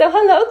So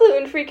hello,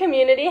 gluten-free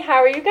community. How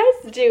are you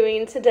guys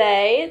doing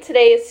today?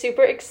 Today is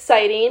super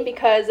exciting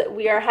because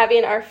we are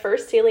having our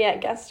first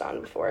celiac guest on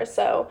before.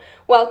 So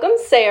welcome,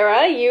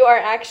 Sarah. You are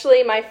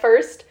actually my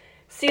first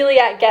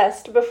celiac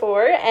guest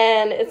before,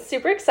 and it's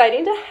super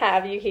exciting to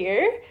have you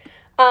here.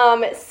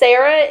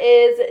 Sarah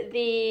is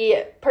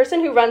the person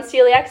who runs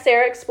Celiac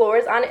Sarah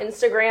Explores on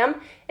Instagram,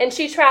 and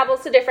she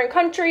travels to different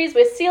countries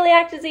with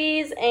celiac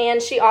disease,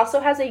 and she also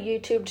has a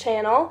YouTube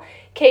channel,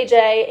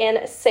 KJ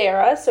and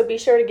Sarah, so be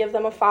sure to give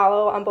them a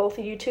follow on both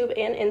YouTube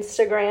and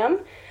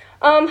Instagram.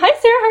 Hi,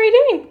 Sarah, how are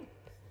you doing?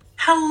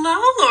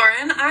 Hello,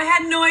 Lauren. I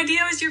had no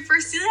idea I was your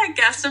first celiac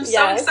guest. I'm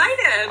so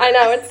excited. I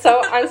know,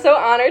 I'm so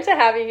honored to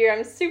have you here.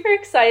 I'm super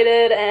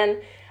excited,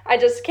 and I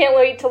just can't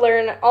wait to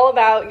learn all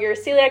about your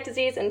celiac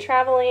disease and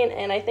traveling,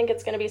 and I think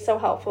it's going to be so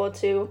helpful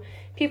to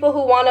people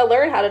who want to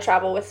learn how to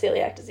travel with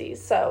celiac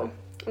disease. So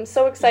I'm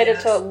so excited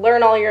to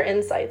learn all your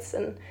insights,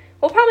 and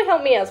will probably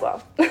help me as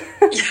well.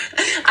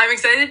 I'm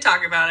excited to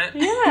talk about it.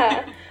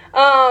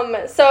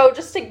 Yeah. So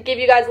just to give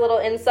you guys a little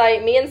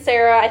insight, me and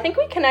Sarah, I think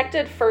we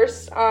connected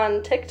first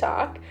on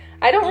TikTok.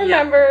 I don't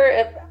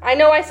remember I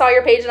know I saw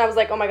your page and I was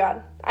like, oh my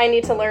God, I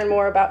need to learn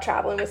more about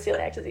traveling with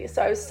celiac disease.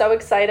 So I was so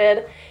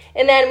excited.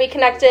 And then we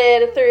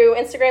connected through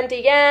Instagram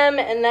DM,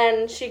 and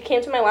then she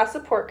came to my last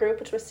support group,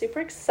 which was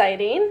super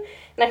exciting.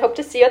 And I hope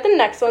to see you at the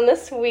next one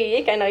this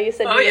week. I know you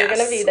said you were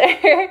going to be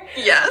there.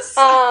 Yes.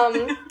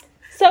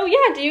 So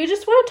yeah, do you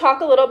just want to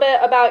talk a little bit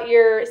about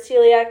your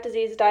celiac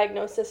disease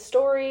diagnosis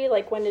story?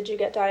 Like, when did you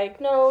get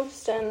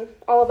diagnosed and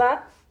all of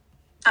that?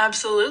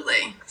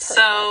 Absolutely. Perfect.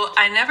 So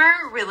I never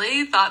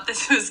really thought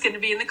this was going to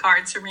be in the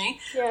cards for me.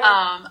 Yeah.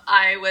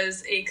 I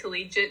was a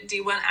collegiate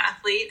D1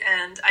 athlete,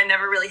 and I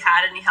never really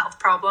had any health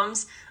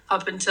problems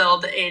up until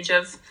the age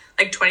of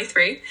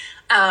 23.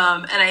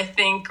 And I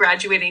think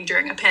graduating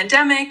during a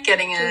pandemic,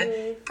 getting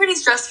a pretty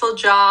stressful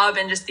job,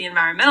 and just the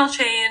environmental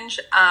change,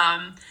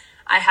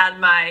 I had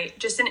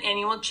an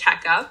annual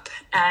checkup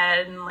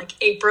in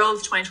April of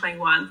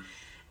 2021.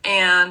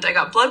 And I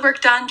got blood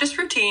work done, just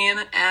routine,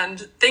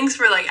 and things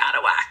were out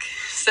of whack.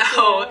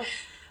 So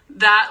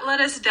that led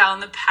us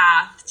down the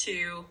path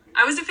to,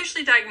 I was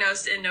officially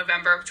diagnosed in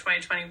November of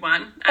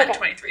 2021 at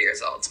 23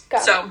 years old.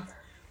 So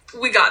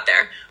we got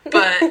there.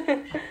 But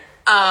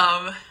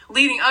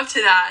leading up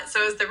to that,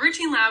 so it was the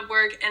routine lab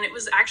work, and it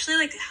was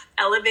actually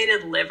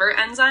elevated liver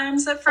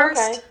enzymes at first.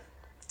 Okay.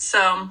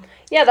 So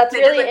yeah, that's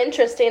really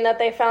interesting that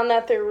they found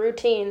that through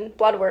routine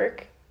blood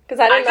work. Because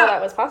I didn't know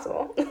that was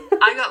possible.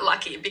 I got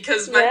lucky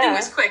because my thing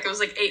was quick. It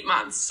was 8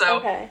 months.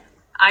 So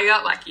I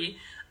got lucky.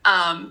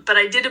 But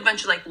I did a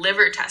bunch of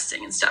liver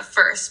testing and stuff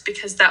first,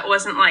 because that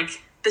wasn't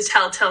the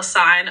telltale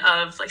sign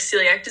of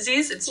celiac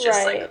disease. It's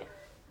just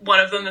one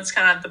of them that's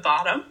kind of at the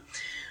bottom.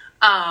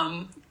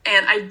 And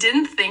I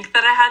didn't think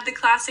that I had the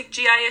classic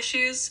GI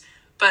issues.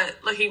 But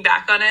looking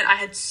back on it, I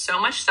had so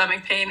much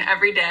stomach pain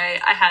every day.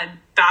 I had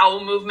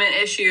bowel movement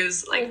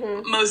issues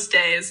most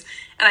days.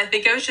 And I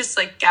think I was just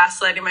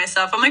gaslighting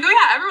myself. I'm like, oh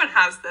yeah, everyone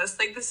has this.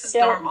 This is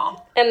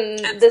normal. And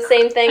the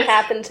same thing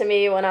happened to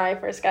me when I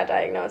first got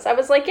diagnosed. I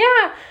was like,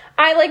 yeah,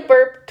 I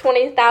burp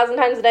 20,000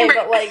 times a day,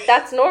 but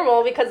that's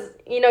normal, because,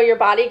 your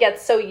body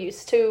gets so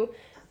used to,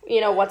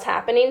 what's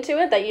happening to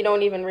it that you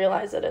don't even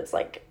realize that it's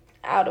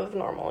out of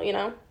normal,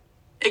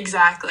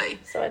 Exactly.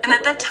 So and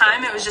at that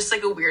time, it was just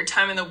a weird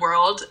time in the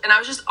world. And I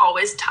was just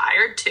always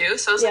tired too.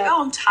 So I was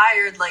oh, I'm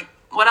tired.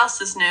 What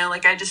else is new?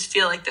 I just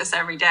feel like this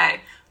every day.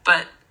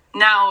 But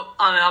now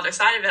on the other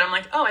side of it,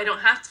 I'm oh, I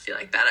don't have to feel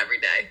like that every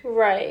day.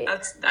 Right.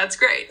 That's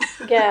great.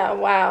 Yeah.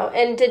 Wow.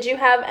 And did you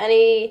have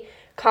any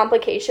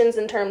complications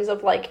in terms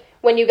of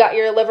when you got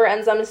your liver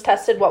enzymes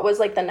tested? What was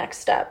the next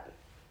step?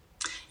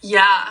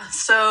 Yeah.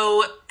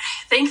 So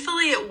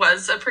thankfully it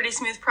was a pretty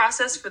smooth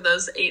process for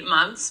those 8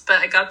 months, but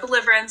I got the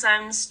liver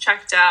enzymes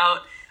checked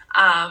out,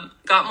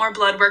 got more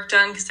blood work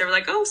done because they were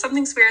oh,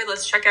 something's weird.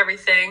 Let's check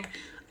everything.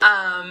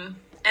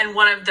 And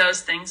one of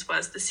those things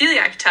was the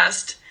celiac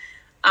test.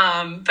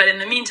 But in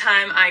the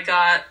meantime, I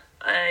got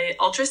an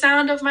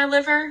ultrasound of my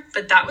liver,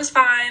 but that was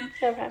fine.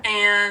 Okay.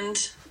 And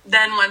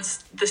then once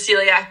the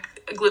celiac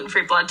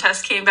gluten-free blood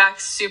test came back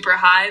super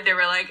high, they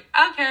were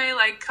okay,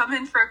 come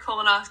in for a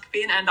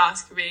colonoscopy and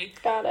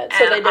endoscopy. Got it.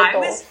 So they did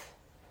both.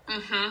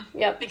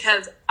 Yep.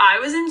 Because I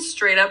was in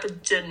straight up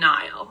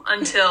denial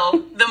until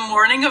the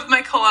morning of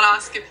my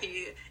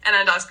colonoscopy and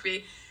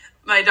endoscopy.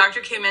 My doctor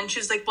came in, she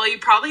was well, you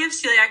probably have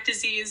celiac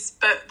disease,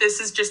 but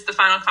this is just the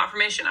final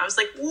confirmation. I was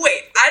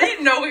wait, I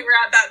didn't know we were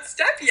at that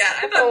step yet.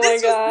 I thought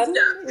this was the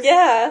step.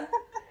 Yeah.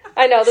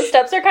 I know, the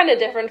steps are kind of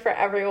different for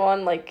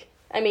everyone.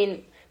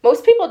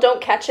 Most people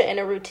don't catch it in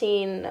a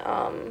routine,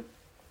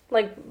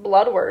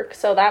 blood work.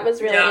 So that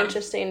was really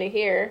interesting to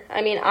hear.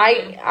 I mean,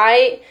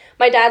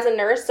 my dad's a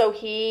nurse, so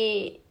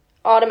he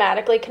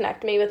automatically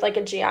connected me with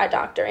a GI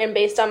doctor. And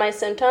based on my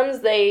symptoms,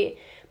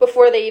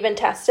 before they even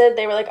tested,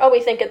 they were oh, we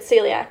think it's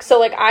celiac.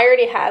 So I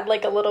already had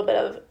a little bit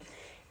of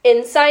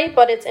insight,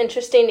 but it's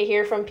interesting to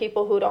hear from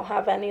people who don't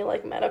have any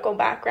medical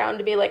background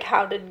to be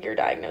how did your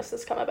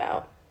diagnosis come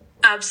about?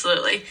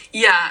 Absolutely.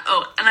 Yeah.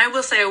 Oh, and I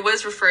will say I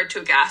was referred to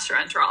a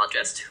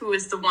gastroenterologist who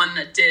is the one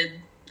that did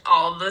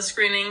all the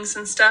screenings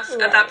and stuff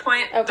at that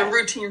point. Okay. The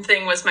routine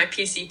thing was my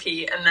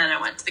PCP, and then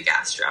I went to the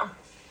gastro.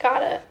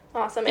 Got it.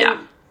 Awesome.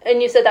 Yeah.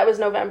 And you said that was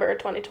November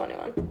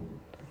 2021.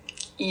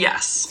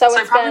 Yes. So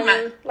it's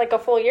been like a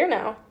full year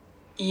now.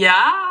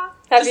 Yeah.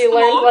 Have you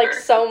learned like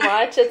so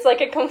much? It's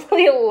like a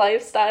complete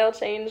lifestyle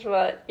change,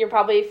 but you're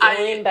probably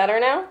feeling better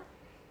now?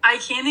 I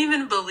can't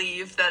even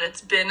believe that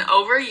it's been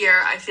over a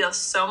year. I feel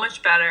so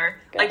much better.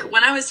 Good. Like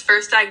when I was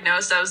first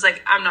diagnosed, I was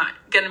like, I'm not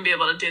going to be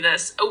able to do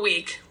this a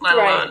week, let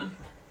alone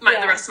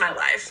the rest of my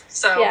life.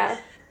 So yeah.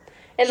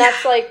 And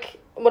that's like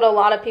what a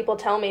lot of people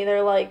tell me.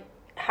 They're like,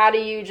 how do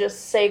you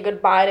just say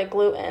goodbye to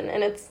gluten?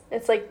 And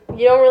it's like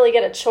you don't really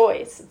get a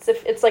choice.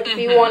 It's like if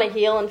you want to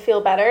heal and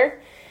feel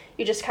better,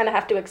 you just kind of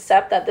have to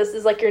accept that this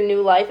is like your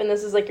new life and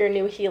this is like your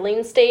new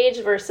healing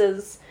stage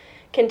versus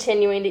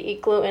continuing to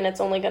eat gluten. It's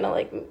only going to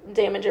like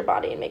damage your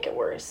body and make it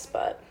worse.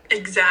 But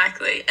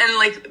exactly. And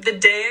like the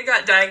day I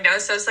got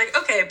diagnosed, I was like,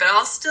 okay, but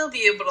I'll still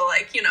be able to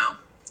like, you know,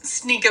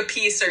 sneak a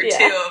piece or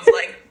two of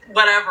like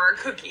whatever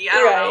cookie. I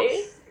don't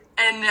know.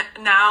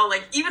 And now,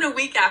 like, even a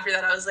week after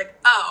that, I was like,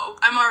 oh,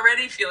 I'm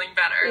already feeling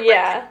better.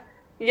 Yeah.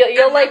 Like,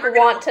 you'll like,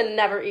 want to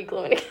never eat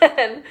gluten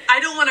again. I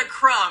don't want a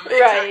crumb.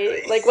 Right.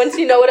 Exactly. Like, once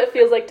you know what it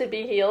feels like to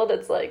be healed,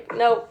 it's like,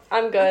 nope,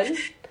 I'm good.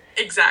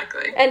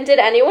 Exactly. And did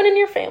anyone in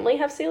your family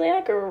have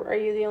celiac, or are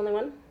you the only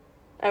one?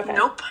 Okay.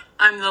 Nope.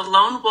 I'm the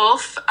lone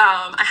wolf.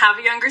 I have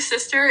a younger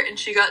sister, and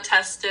she got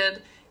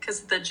tested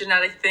because of the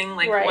genetic thing.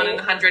 Like, 1 in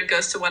 100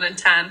 goes to 1 in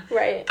 10.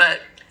 Right. But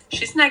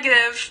she's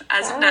negative,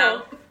 as of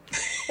now.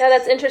 Yeah,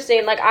 that's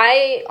interesting. Like,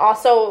 I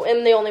also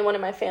am the only one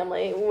in my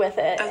family with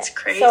it. That's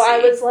crazy. So I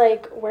was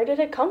like, where did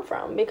it come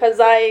from?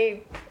 Because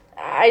I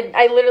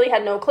literally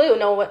had no clue.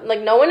 No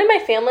one in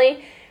my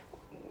family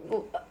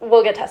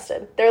will get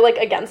tested. They're, like,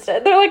 against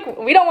it. They're like,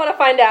 we don't want to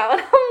find out.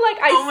 And I'm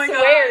like, I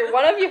swear,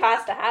 one of you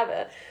has to have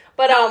it.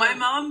 But no, my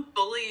mom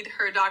bullied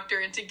her doctor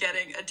into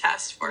getting a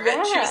test for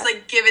it. She was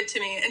like, give it to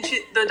me. And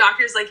the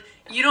doctor's like,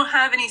 you don't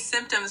have any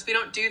symptoms. We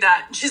don't do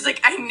that. And she's like,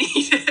 I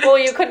need it. Well,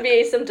 you could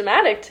be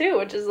asymptomatic too,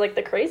 which is like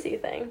the crazy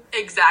thing.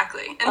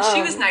 Exactly. And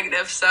she was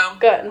negative, so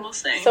good. We'll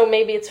see. So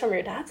maybe it's from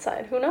your dad's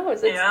side. Who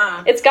knows?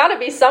 It's got to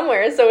be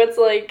somewhere. So it's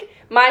like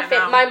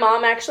my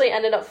mom actually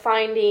ended up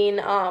finding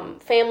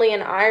family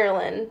in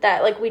Ireland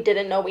that like we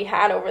didn't know we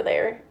had over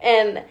there.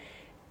 And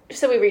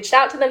so we reached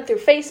out to them through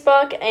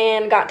Facebook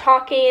and got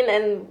talking,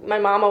 and my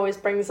mom always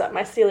brings up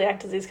my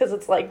celiac disease because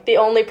it's like the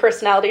only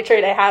personality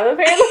trait I have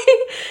apparently.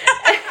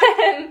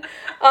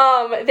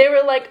 And they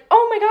were like,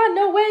 oh my god,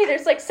 no way,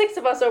 there's like 6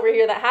 of us over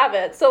here that have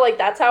it. So like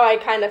that's how I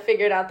kind of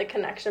figured out the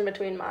connection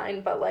between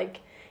mine. But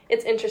like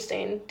it's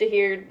interesting to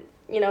hear,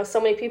 you know,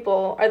 so many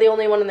people are the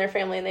only one in their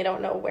family and they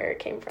don't know where it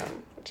came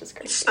from, which is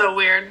crazy. So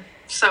weird.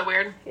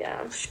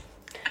 Yeah.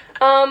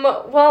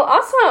 Well,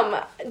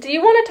 awesome. Do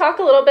you want to talk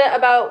a little bit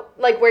about,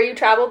 like, where you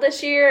traveled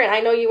this year? And I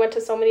know you went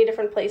to so many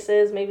different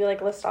places. Maybe,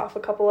 like, list off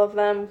a couple of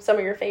them, some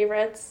of your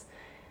favorites.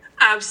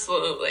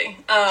 Absolutely.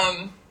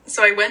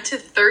 So I went to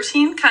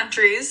 13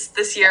 countries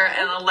this year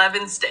and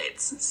 11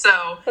 states.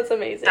 So that's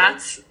amazing.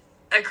 That's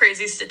a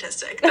crazy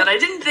statistic that I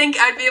didn't think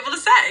I'd be able to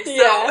say. So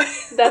yeah,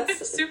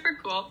 that's super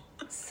cool.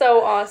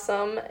 So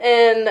awesome.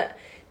 And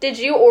did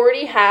you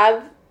already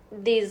have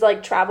these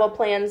like travel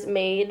plans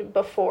made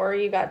before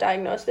you got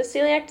diagnosed with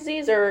celiac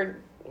disease, or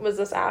was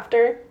this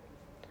after?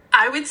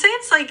 I would say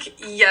it's like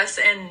yes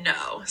and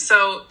no.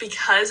 So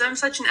because I'm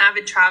such an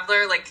avid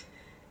traveler, like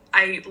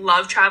I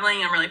love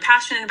traveling, I'm really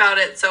passionate about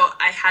it. So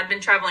I had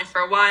been traveling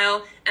for a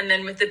while, and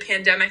then with the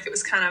pandemic, it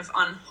was kind of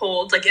on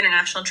hold, like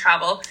international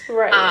travel,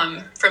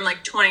 right? From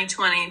like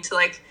 2020 to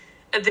like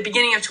at the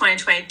beginning of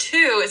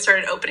 2022, it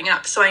started opening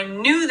up. So I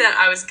knew that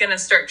I was going to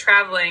start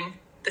traveling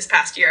this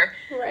past year.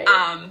 Right.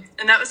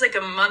 And that was like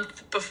a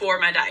month before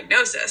my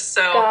diagnosis.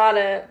 So got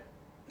it.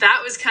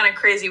 That was kind of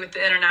crazy with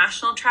the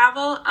international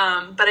travel.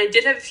 But I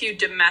did have a few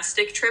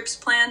domestic trips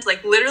planned.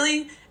 Like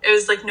literally, it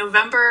was like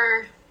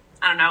November,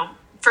 I don't know,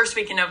 first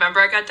week in November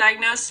I got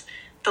diagnosed.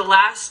 The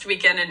last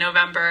weekend in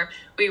November,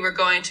 we were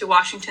going to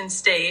Washington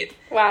State.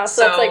 Wow,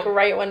 so that's like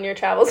right when your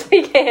travels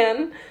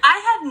began.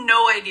 I had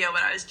no idea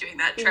when I was doing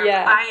that trip.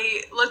 Yeah.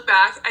 I look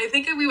back, I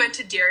think we went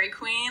to Dairy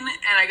Queen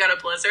and I got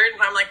a blizzard.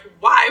 And I'm like,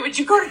 why would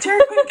you go to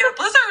Dairy Queen and get a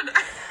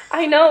blizzard?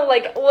 I know,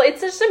 like, well,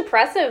 it's just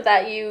impressive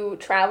that you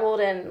traveled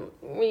and,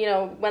 you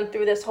know, went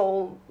through this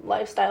whole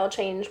lifestyle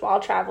change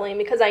while traveling,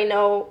 because I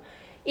know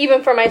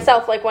even for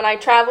myself, like when I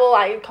travel,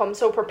 I come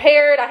so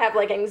prepared. I have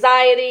like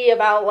anxiety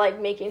about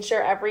like making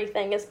sure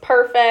everything is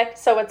perfect.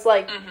 So it's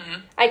like,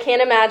 I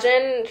can't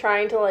imagine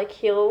trying to like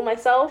heal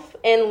myself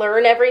and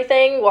learn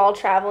everything while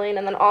traveling,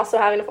 and then also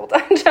having a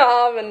full-time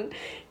job and,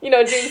 you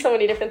know, doing so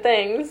many different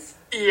things.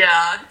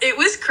 Yeah, it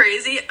was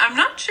crazy. I'm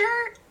not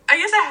sure. I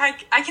guess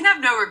I can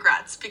have no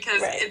regrets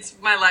because it's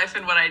my life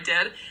and what I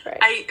did. Right.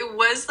 I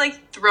was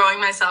like throwing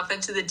myself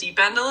into the deep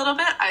end a little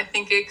bit. I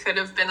think it could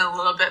have been a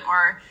little bit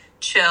more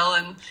chill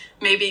and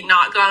maybe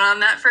not gone on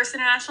that first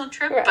international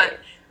trip,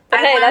 but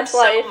hey, that's so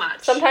life.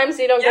 Much. Sometimes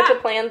you don't get to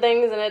plan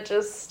things and it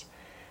just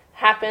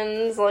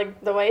happens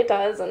like the way it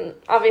does, and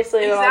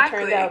obviously it all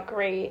turned out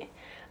great.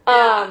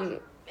 Yeah.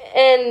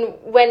 And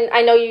when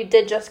I know you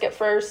did just get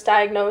first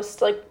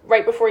diagnosed, like,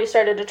 right before you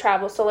started to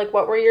travel, so, like,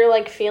 what were your,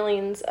 like,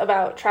 feelings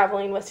about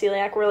traveling with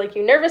celiac? Were, like,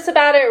 you nervous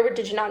about it, or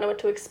did you not know what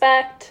to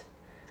expect?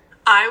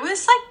 I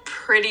was, like,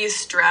 pretty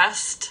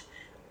stressed.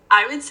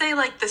 I would say,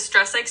 like, the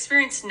stress I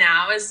experience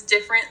now is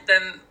different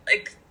than,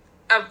 like,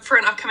 for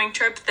an upcoming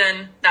trip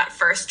than that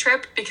first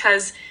trip,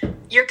 because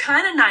you're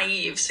kind of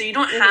naive, so you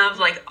don't have,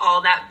 like,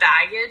 all that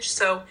baggage.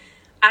 So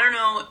I don't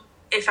know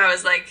if I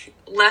was, like,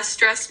 less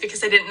stressed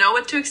because I didn't know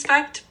what to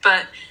expect,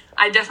 but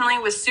I definitely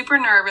was super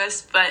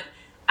nervous, but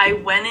I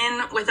went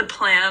in with a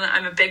plan.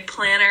 I'm a big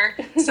planner,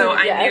 so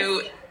Yes. I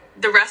knew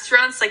the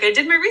restaurants, like, I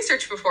did my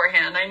research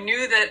beforehand. I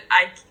knew that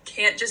I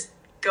can't just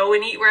go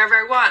and eat wherever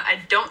I want.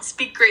 I don't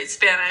speak great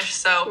Spanish,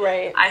 so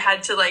Right. I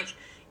had to, like,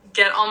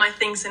 get all my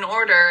things in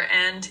order,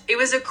 and it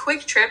was a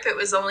quick trip. It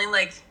was only,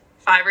 like,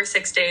 5 or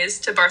 6 days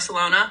to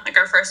Barcelona, like,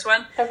 our first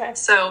one. Okay.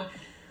 So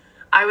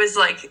I was,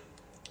 like,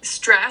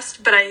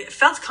 stressed, but I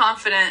felt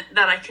confident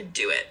that I could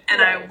do it,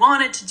 and Right. I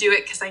wanted to do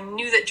it because I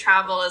knew that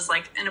travel is,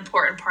 like, an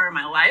important part of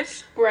my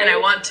life, Right. and I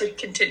want to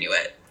continue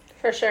it.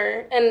 For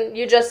sure. And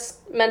you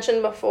just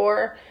mentioned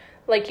before,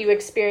 like, you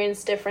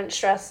experience different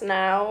stress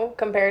now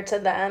compared to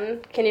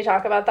then. Can you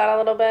talk about that a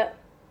little bit?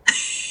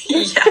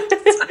 Yes.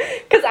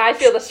 Because I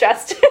feel the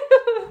stress too.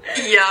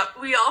 Yeah,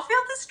 we all feel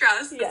the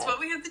stress. That's Yes. what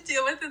we have to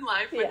deal with in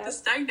life with Yes.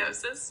 this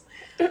diagnosis.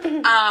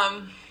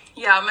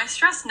 Yeah, my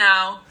stress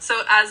now.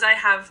 So as I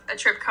have a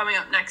trip coming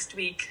up next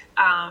week,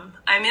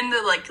 I'm in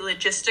the, like,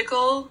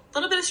 logistical,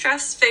 little bit of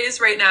stress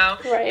phase right now,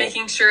 Right.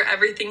 making sure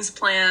everything's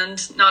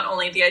planned, not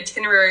only the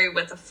itinerary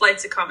with the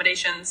flights,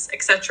 accommodations,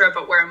 etc.,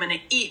 but where I'm going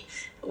to eat,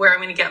 where I'm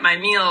going to get my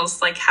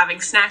meals, like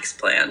having snacks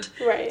planned.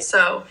 Right.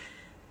 So,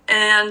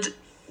 and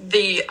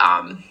the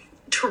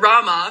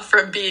trauma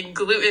from being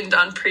glutened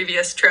on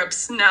previous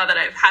trips, now that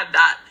I've had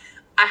that,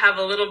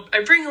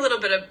 I bring a little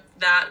bit of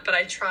that, but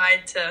I try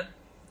to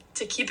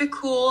keep it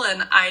cool,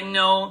 and I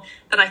know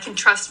that I can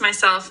trust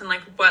myself and,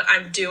 like, what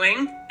I'm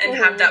doing and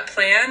have that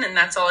plan, and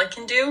that's all I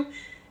can do.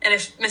 And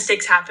if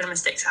mistakes happen,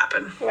 mistakes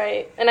happen.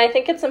 Right. And I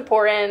think it's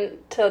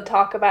important to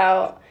talk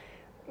about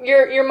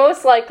you're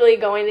most likely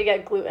going to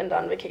get glutened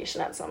on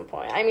vacation at some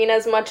point. I mean,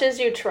 as much as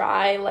you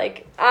try,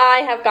 like,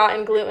 I have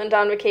gotten glutened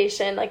on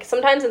vacation. Like,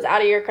 sometimes it's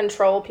out of your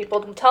control.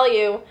 People will tell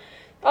you,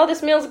 oh,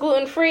 this meal's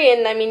gluten-free,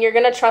 and, I mean, you're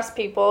going to trust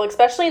people,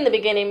 especially in the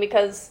beginning,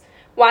 because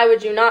why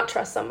would you not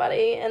trust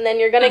somebody? And then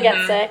you're going to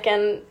get sick,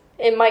 and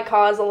it might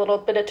cause a little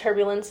bit of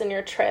turbulence in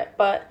your trip.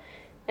 But,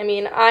 I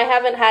mean, I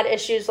haven't had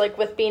issues, like,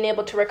 with being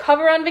able to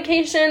recover on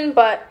vacation,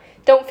 but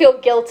don't feel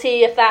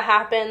guilty if that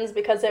happens,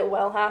 because it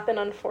will happen,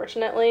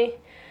 unfortunately.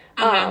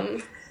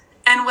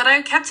 And what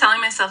I kept telling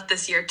myself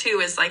this year,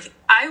 too, is, like,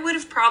 I would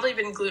have probably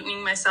been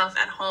glutening myself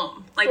at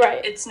home. Like,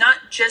 Right. It's not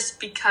just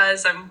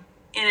because I'm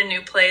in a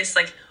new place.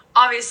 Like,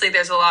 obviously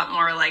there's a lot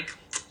more, like,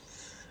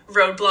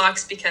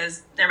 roadblocks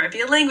because there might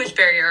be a language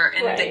barrier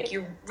and Right. like,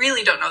 you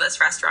really don't know this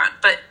restaurant.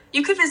 But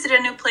you could visit a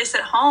new place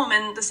at home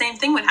and the same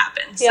thing would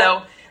happen. Yeah.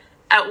 So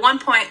at one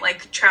point,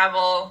 like,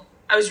 travel,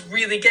 I was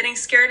really getting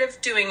scared of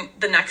doing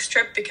the next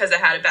trip because I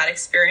had a bad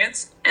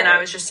experience. And Right. I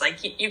was just like,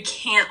 you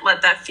can't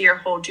let that fear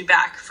hold you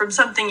back from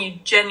something you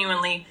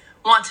genuinely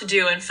want to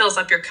do and fills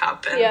up your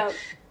cup. And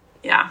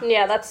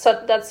Yeah, that's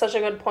such a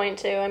good point,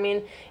 too. I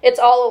mean, it's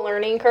all a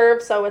learning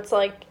curve, so it's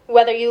like,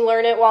 whether you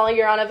learn it while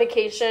you're on a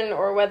vacation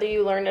or whether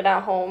you learn it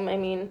at home, I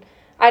mean,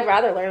 I'd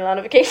rather learn it on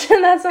a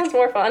vacation. That sounds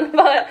more fun,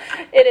 but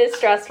it is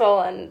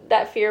stressful, and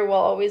that fear will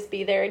always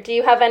be there. Do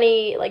you have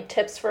any, like,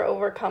 tips for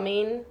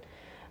overcoming,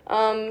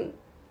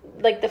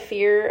 like, the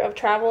fear of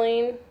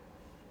traveling?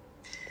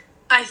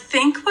 I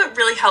think what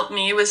really helped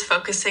me was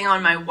focusing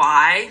on my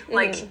why.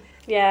 Like,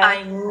 Yeah.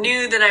 I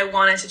knew that I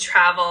wanted to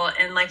travel,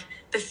 and, like,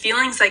 the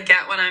feelings I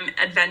get when I'm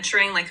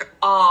adventuring, like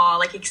awe,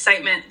 like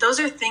excitement, those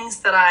are things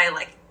that I,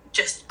 like,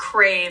 just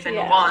crave and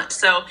want.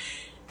 So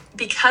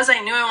because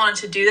I knew I wanted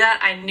to do that,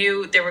 I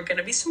knew there were going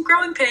to be some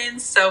growing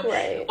pains. So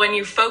Right. when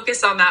you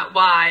focus on that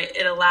why,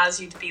 it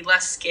allows you to be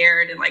less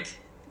scared and, like,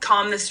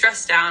 calm the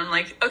stress down.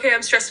 Like, okay,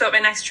 I'm stressed about my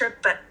next trip,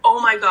 but oh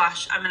my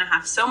gosh, I'm going to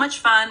have so much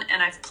fun,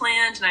 and I've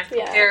planned and I've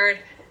prepared,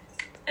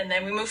 and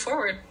then we move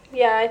forward.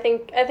 Yeah, I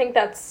think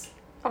that's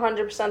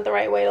 100% the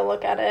right way to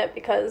look at it,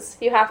 because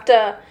you have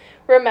to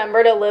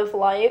remember to live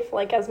life.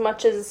 Like, as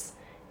much as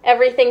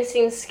everything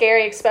seems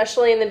scary,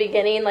 especially in the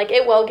beginning, like,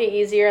 it will get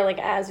easier, like,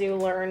 as you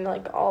learn,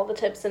 like, all the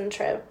tips and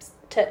tricks.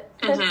 But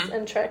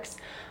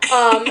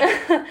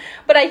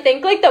I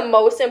think, like, the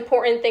most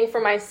important thing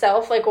for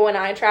myself, like, when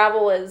I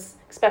travel, is,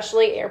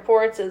 especially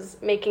airports, is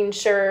making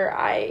sure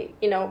I,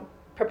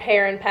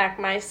 prepare and pack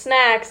my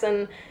snacks,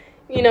 and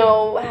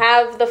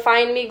have the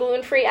Find Me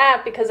Gluten-Free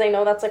app, because I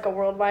know that's, like, a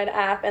worldwide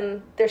app,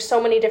 and there's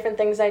so many different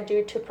things I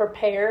do to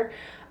prepare.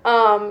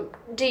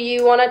 Do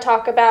you want to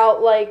talk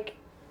about, like,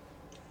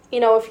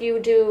 if you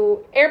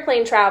do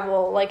airplane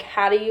travel, like,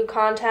 how do you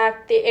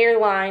contact the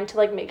airline to,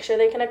 like, make sure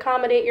they can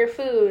accommodate your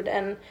food,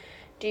 and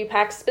do you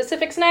pack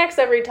specific snacks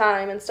every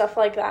time and stuff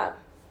like that?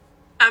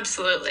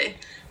 Absolutely.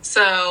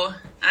 So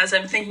as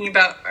I'm thinking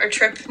about our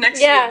trip next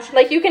week.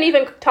 Like you can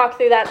even talk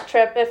through that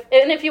trip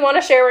if you want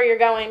to share where you're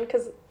going,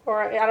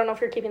 or I don't know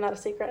if you're keeping that a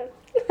secret.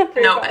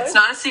 No, it's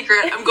not a secret.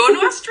 I'm going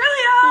to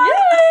Australia.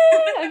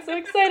 Yay! I'm so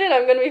excited.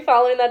 I'm going to be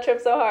following that trip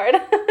so hard.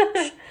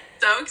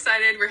 So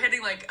excited. We're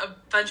hitting like a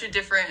bunch of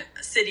different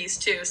cities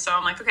too. So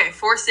I'm like, okay,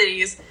 4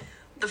 cities.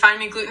 The Find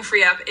Me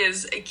Gluten-Free app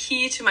is a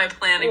key to my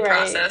planning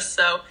process.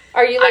 So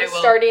are you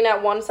starting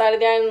at one side of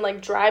the island, like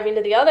driving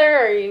to the other,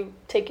 or are you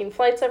taking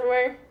flights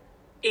everywhere?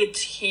 It's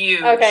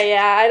huge. Okay,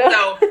 yeah, I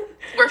don't. So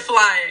we're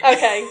flying.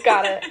 Okay,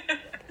 got it.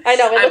 I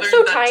know it looks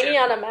so tiny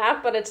on a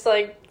map, but it's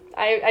like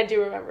I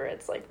do remember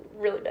it's like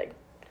really big.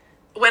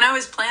 When I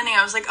was planning,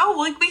 I was like, oh,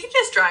 well, we could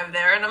just drive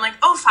there, and I'm like,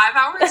 oh, 5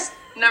 hours?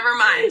 Never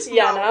mind.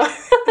 Yeah, no.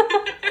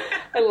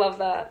 I love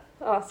that.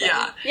 Awesome.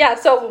 Yeah,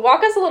 so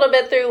walk us a little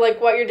bit through like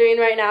what you're doing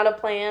right now to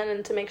plan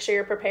and to make sure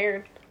you're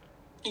prepared.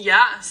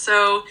 Yeah,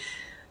 so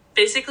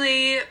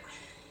basically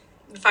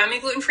the Find Me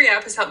Gluten-Free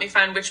app has helped me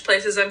find which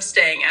places I'm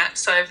staying at.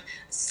 So I've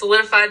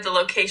solidified the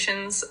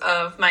locations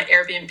of my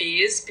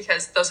Airbnbs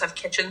because those have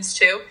kitchens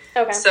too.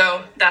 Okay.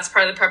 So that's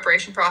part of the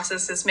preparation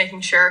process, is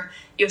making sure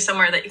you have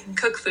somewhere that you can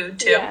cook food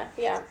too.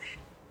 Yeah.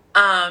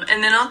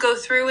 And then I'll go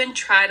through and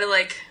try to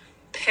like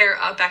pair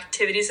up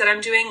activities that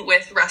I'm doing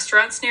with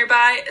restaurants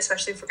nearby,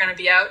 especially if we're going to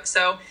be out.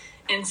 So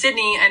in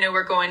Sydney, I know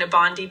we're going to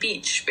Bondi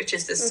Beach, which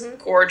is this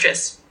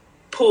gorgeous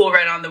pool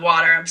right on the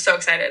water. I'm so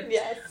excited.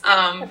 Yes.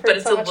 But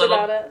it's so much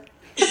about it.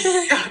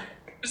 Yeah,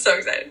 I'm so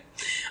excited.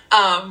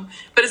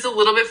 But it's a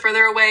little bit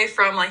further away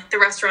from like the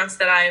restaurants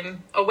that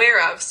I'm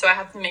aware of. So I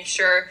have to make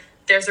sure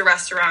there's a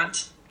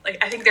restaurant.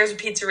 Like I think there's a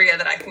pizzeria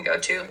that I can go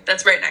to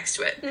that's right next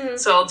to it. Mm-hmm.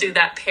 So I'll do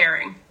that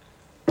pairing.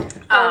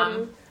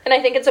 And I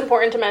think it's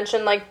important to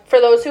mention, like, for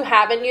those who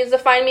haven't used the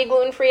Find Me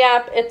Gluten-Free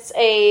app, it's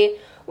a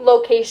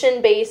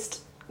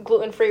location-based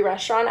gluten-free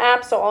restaurant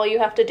app. So all you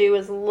have to do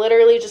is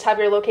literally just have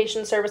your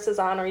location services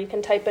on, or you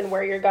can type in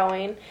where you're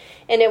going,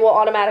 and it will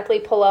automatically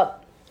pull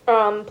up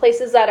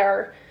places that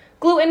are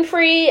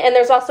gluten-free. And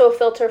there's also a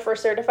filter for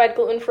certified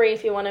gluten-free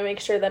if you want to make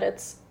sure that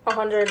it's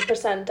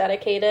 100%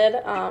 dedicated.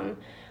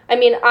 I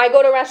mean, I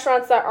go to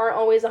restaurants that aren't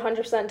always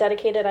 100%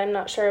 dedicated. I'm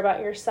not sure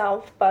about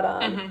yourself,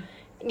 but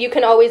you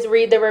can always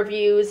read the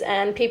reviews,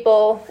 and it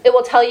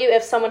will tell you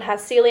if someone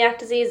has celiac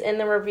disease in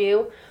the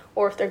review,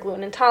 or if they're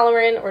gluten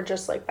intolerant, or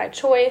just like by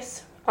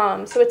choice.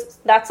 So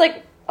that's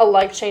like a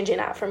life-changing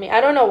app for me. I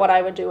don't know what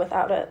I would do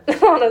without it,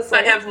 honestly.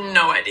 I have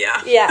no idea.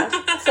 Yeah.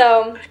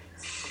 So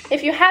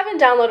if you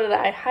haven't downloaded it,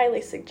 I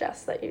highly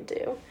suggest that you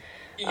do.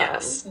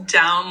 Yes,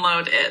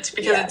 download it,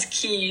 because it's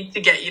key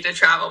to get you to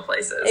travel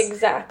places.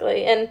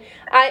 Exactly. And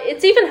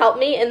it's even helped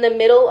me in the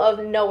middle of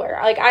nowhere.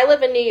 Like, I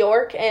live in New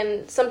York,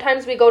 and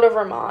sometimes we go to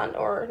Vermont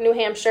or New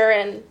Hampshire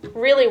and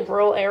really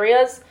rural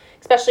areas,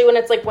 especially when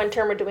it's like winter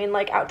and we're doing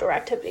like outdoor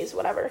activities,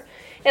 whatever.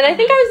 And I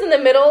think I was in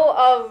the middle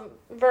of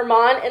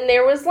Vermont, and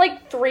there was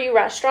like 3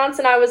 restaurants,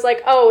 and I was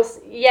like, oh,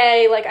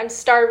 yay, like I'm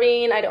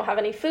starving, I don't have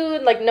any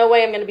food, like no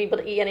way I'm gonna be able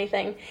to eat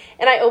anything.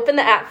 And I opened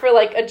the app for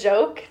like a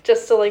joke,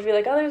 just to like be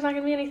like, oh, there's not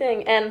gonna be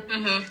anything. And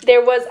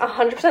there was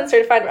 100%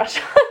 certified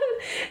restaurant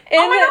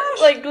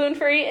like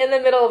gluten-free in the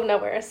middle of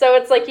nowhere. So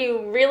it's like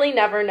you really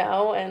never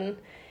know. And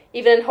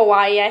even in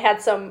Hawaii, I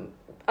had some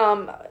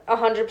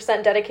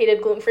 100%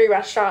 dedicated gluten-free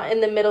restaurant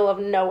in the middle of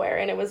nowhere,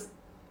 and it was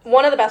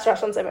one of the best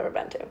restaurants I've ever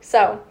been to.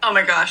 So, oh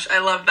my gosh, I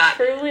love that.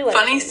 Truly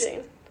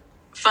life-changing.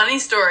 Funny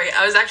story.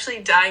 I was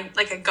actually dying.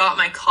 Like, I got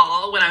my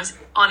call when I was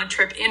on a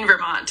trip in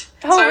Vermont.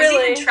 Oh, so I was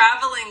really? even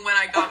traveling when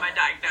I got my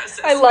diagnosis.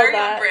 I love Very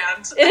that. on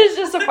brand. It is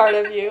just a part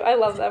of you. I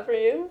love that for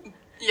you.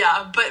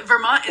 Yeah, but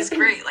Vermont is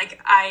great. Like,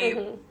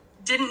 I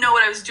didn't know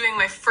what I was doing.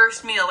 My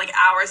first meal, like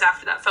hours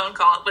after that phone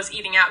call, was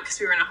eating out because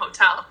we were in a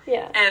hotel.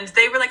 Yeah. And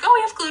they were like, oh,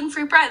 we have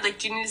gluten-free bread. Like,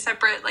 do you need a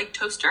separate, like,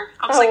 toaster?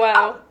 I was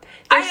wow. Oh,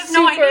 I have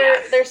no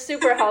idea. They're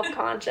super health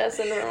conscious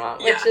in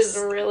Vermont, which is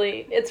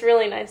it's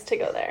really nice to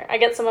go there. I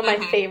get some of my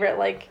favorite,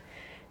 like,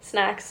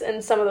 snacks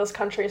in some of those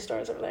country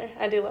stores over there.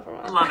 I do love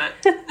Vermont. Love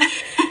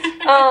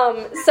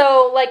it.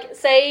 So, like,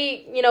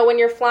 say, when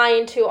you're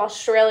flying to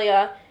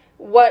Australia,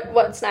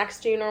 what snacks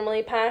do you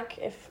normally pack?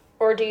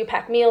 Or do you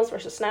pack meals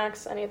versus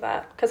snacks, any of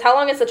that? Because how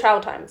long is the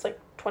travel time? It's like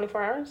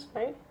 24 hours,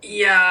 right?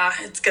 Yeah,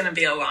 it's going to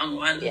be a long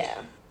one.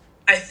 Yeah.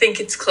 I think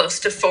it's close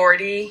to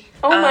 40.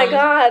 Oh my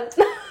God.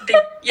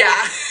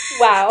 Yeah.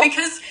 Wow.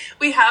 Because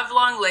we have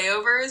long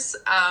layovers,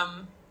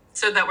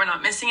 so that we're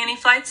not missing any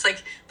flights.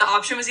 Like, the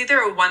option was either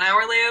a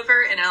 1-hour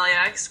layover in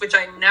LAX, which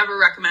I never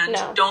recommend.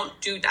 No. Don't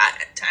do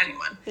that to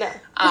anyone. No.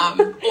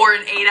 Or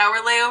an 8-hour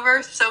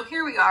layover. So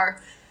here we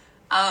are.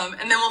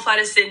 And then we'll fly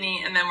to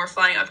Sydney, and then we're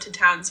flying up to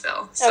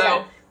Townsville.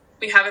 So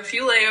we have a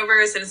few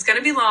layovers, and it's going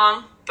to be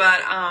long,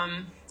 but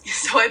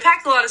so I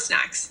pack a lot of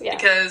snacks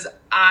because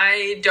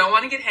I don't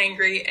want to get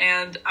hangry,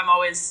 and I'm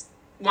always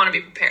want to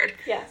be prepared.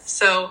 Yes.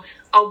 So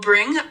I'll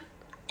bring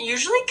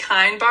usually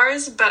Kind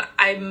bars, but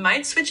I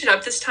might switch it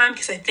up this time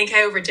because I think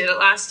I overdid it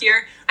last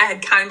year. I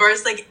had Kind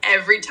bars like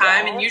every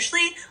time, and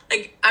usually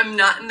like I'm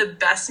not in the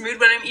best mood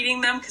when I'm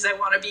eating them because I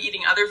want to be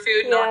eating other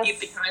food, not eat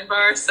the Kind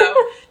bar. So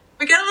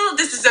We got a little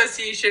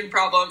disassociation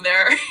problem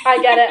there.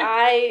 I get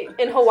it.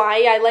 In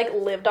Hawaii, I, like,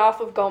 lived off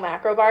of Go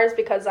Macro bars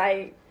because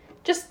I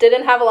just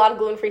didn't have a lot of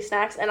gluten-free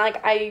snacks, and, like,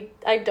 I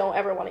don't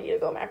ever want to eat a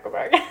Go Macro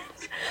bar again.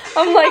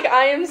 I'm like,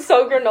 I am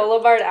so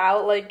granola barred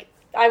out, like,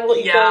 I will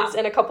eat those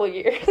in a couple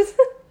years.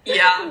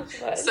 Yeah.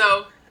 But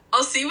So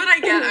I'll see what I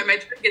get. I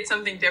might try to get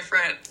something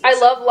different. I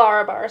love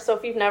Lara Bar, so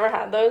if you've never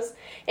had those,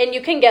 and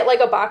you can get, like,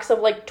 a box of,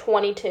 like,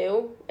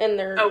 22, and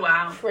they're... Oh,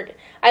 wow.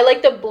 I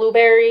like the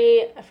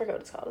blueberry... I forget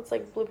what it's called. It's,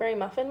 like, blueberry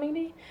muffin,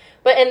 maybe?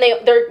 But, and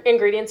their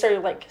ingredients are,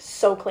 like,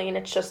 so clean.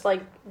 It's just,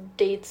 like,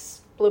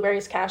 dates,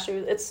 blueberries,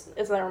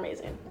 cashews. They're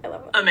amazing. I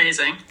love them.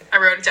 Amazing. I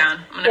wrote it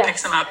down. I'm going to pick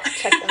some up.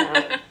 Check them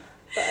out.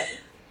 But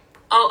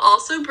I'll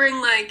also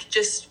bring, like,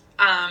 just...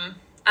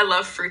 I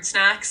love fruit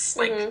snacks.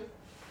 Like,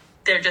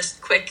 they're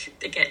just quick.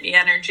 They get me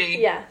energy.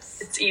 Yes.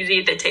 It's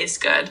easy. They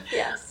taste good.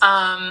 Yes.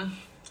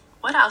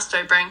 What else do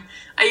I bring?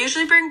 I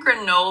usually bring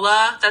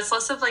granola. That's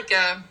less of, like,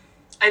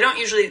 I don't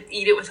usually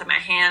eat it with my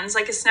hands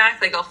like a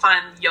snack. Like, I'll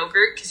find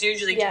yogurt, because you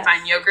usually can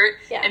find yogurt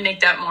and make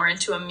that more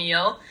into a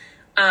meal.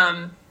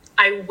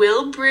 I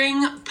will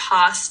bring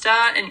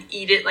pasta and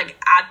eat it, like,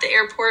 at the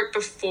airport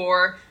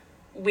before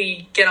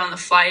we get on the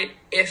flight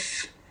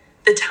if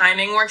the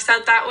timing works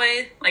out that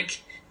way.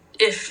 Like,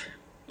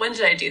 when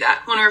did I do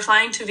that? When we were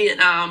flying to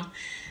Vietnam,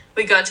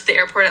 we got to the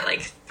airport at,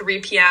 like,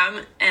 3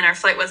 p.m. and our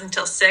flight wasn't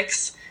until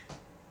 6.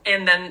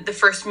 And then the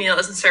first meal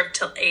isn't served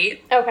till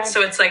 8. Okay.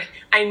 So it's like,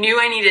 I knew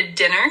I needed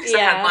dinner because I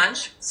had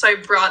lunch. So I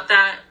brought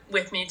that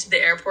with me to the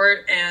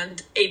airport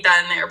and ate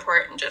that in the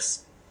airport and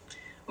just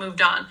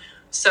moved on.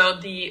 So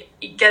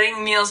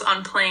getting meals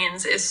on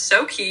planes is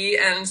so key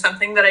and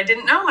something that I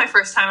didn't know my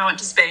first time I went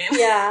to Spain.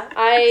 Yeah,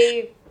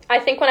 I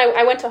think when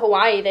I went to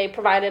Hawaii, they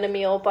provided a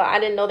meal, but I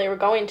didn't know they were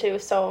going to,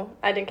 so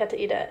I didn't get to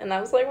eat it. And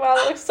I was like, wow,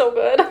 that looks so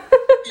good.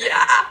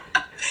 Yeah.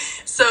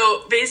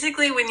 So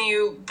basically, when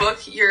you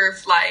book your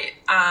flight,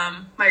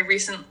 I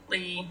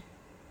recently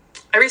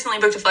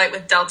booked a flight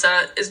with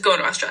Delta, is going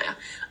to Australia.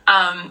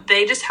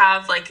 They just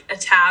have, like, a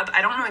tab.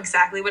 I don't know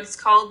exactly what it's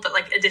called, but,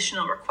 like,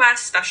 additional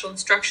requests, special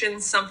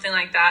instructions, something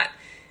like that.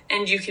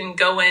 And you can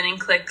go in and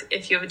click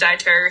if you have a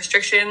dietary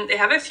restriction. They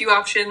have a few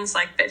options,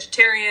 like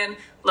vegetarian,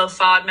 low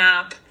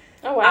FODMAP,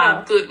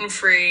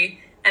 gluten-free,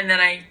 and then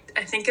I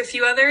think a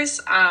few others.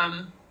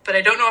 But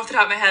I don't know off the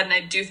top of my head, and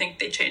I do think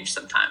they change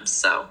sometimes.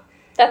 So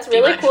that's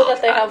really cool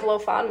that they have low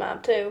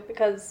FODMAP too,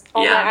 because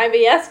all my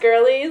IBS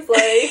girlies, like,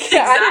 exactly.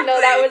 I didn't know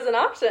that was an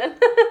option.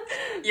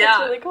 That's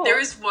really cool. There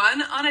was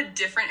one on a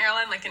different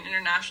airline, like an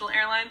international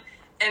airline,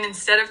 and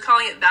instead of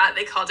calling it that,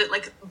 they called it,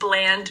 like,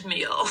 bland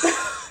meal.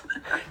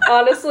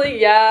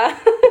 Honestly, yeah.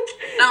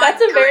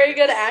 That's a very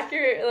good,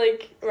 accurate,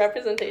 like,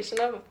 representation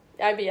of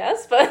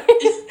IBS, but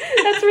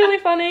that's really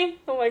funny.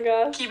 Oh my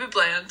gosh. Keep it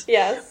bland.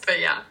 Yes. But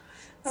yeah.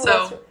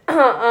 So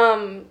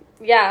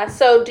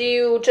do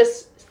you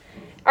just,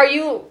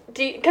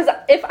 because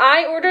if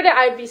I ordered it,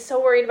 I'd be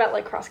so worried about,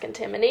 like,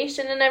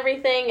 cross-contamination and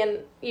everything, and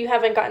you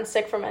haven't gotten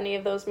sick from any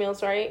of those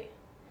meals, right?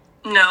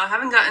 No, I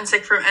haven't gotten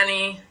sick from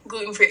any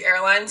gluten-free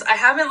airlines. I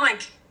haven't,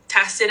 like,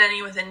 tested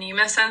any with a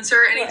NEMA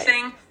sensor or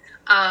anything.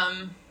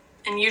 Right.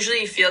 And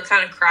usually you feel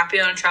kind of crappy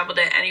on a travel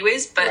day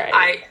anyways, but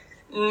I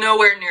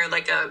nowhere near,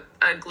 like, a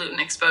gluten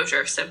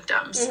exposure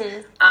symptoms.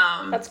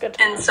 That's good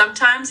to know. And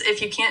sometimes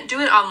if you can't do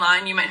it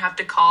online, you might have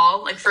to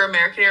call. Like, for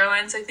American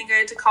Airlines, I think I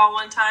had to call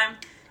one time.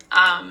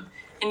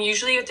 And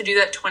usually you have to do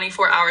that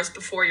 24 hours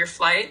before your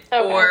flight,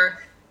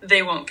 or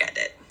they won't get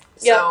it.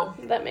 So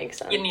that makes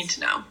sense. You need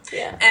to know.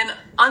 Yeah. And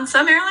on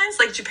some airlines,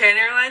 like Japan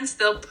Airlines,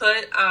 they'll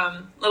put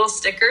little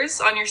stickers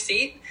on your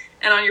seat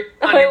and on your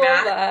mat. I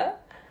love that.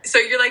 So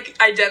you're, like,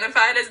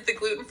 identified as the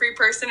gluten-free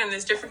person, and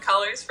there's different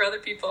colors for other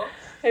people.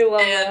 I love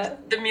that.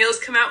 And the meals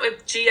come out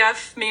with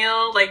GF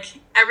meal, like,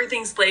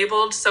 everything's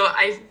labeled. So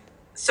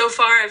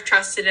far I've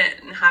trusted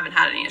it and haven't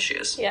had any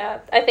issues. Yeah,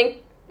 I think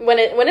when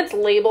it's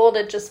labeled,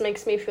 it just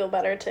makes me feel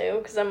better too,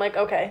 because I'm like,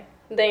 okay,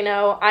 they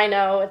know, I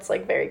know, it's,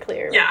 like, very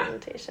clear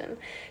representation.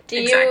 Do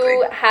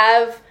you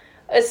have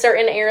a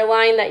certain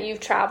airline that you've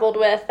traveled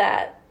with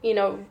that, you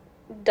know,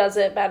 does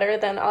it better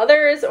than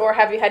others, or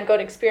have you had good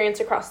experience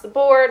across the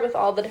board with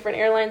all the different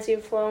airlines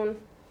you've flown?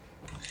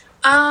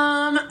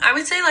 I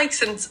would say, like,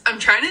 since I'm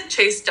trying to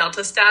chase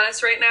Delta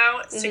status right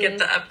now to get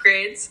the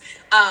upgrades.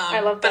 I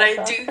love Delta. But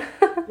I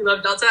do. You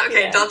love Delta?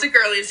 Okay, yeah. Delta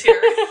girlies here.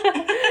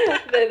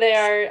 they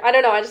are, I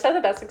don't know, I just have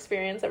the best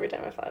experience every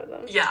time I fly with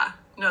them. Yeah,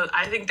 no,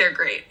 I think they're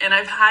great. And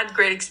I've had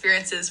great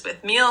experiences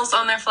with meals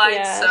on their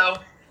flights, so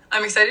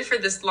I'm excited for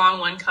this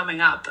long one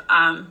coming up.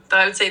 But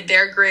I would say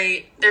they're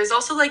great. There's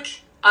also,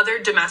 like, other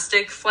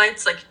domestic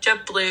flights, like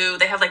JetBlue,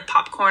 they have, like,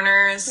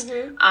 popcorners.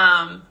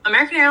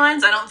 American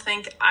Airlines, I don't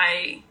think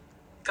I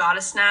got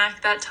a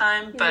snack that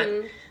time, but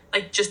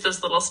like, just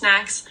those little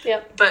snacks.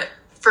 But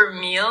for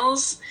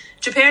meals,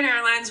 Japan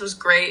Airlines was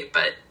great,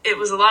 but it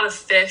was a lot of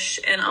fish,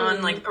 and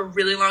on, like, a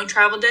really long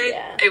travel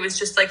day, it was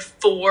just, like,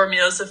 4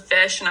 meals of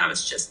fish, and I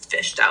was just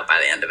fished out by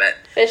the end of it.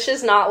 Fish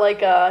is not,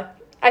 like,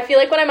 I feel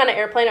like when I'm on an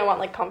airplane, I want,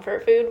 like,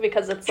 comfort food,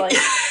 because it's, like,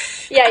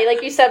 Yeah,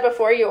 like you said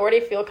before, you already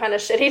feel kind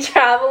of shitty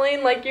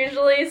traveling, like,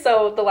 usually,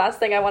 so the last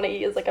thing I want to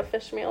eat is, like, a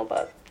fish meal,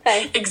 but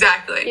hey.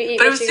 Exactly.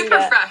 But it was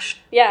super fresh.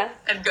 Yeah.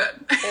 And good.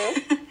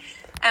 Yeah.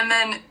 And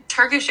then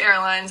Turkish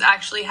Airlines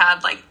actually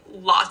had, like,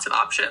 lots of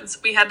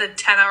options. We had a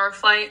 10-hour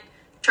flight,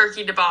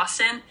 Turkey to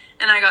Boston,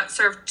 and I got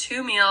served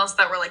 2 meals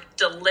that were, like,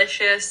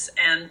 delicious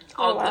and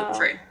all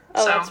gluten-free.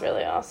 Oh, so, that's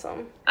really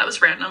awesome. That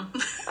was random.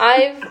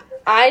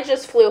 I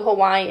just flew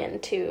Hawaiian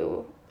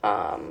to,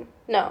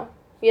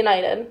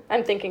 United.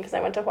 I'm thinking because I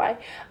went to Hawaii.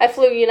 I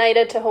flew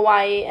United to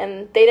Hawaii,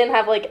 and they didn't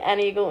have, like,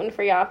 any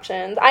gluten-free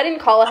options. I didn't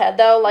call ahead,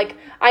 though. Like,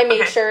 I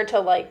made sure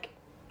to, like,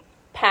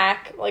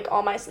 pack, like,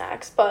 all my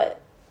snacks. But,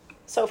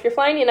 so if you're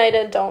flying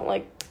United,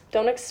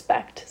 don't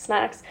expect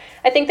snacks.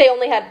 I think they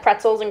only had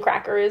pretzels and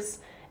crackers,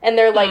 and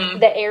they're,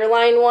 like, the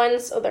airline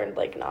ones, so they're,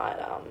 like,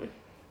 not,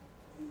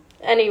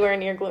 anywhere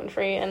near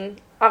gluten-free. And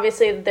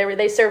obviously,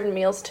 they served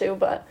meals, too,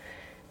 but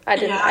I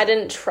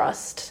didn't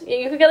trust.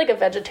 You could get, like, a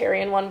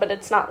vegetarian one, but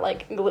it's not,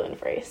 like,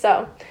 gluten-free.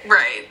 So,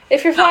 right.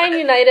 If you're flying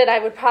United, I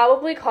would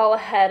probably call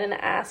ahead and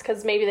ask,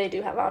 because maybe they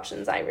do have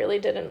options. I really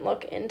didn't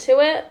look into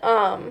it.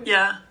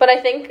 Yeah. But I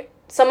think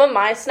some of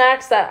my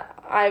snacks that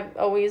I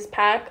always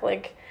pack,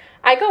 like,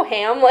 I go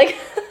ham. Like,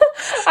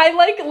 I,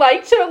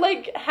 like to,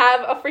 like,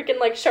 have a freaking,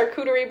 like,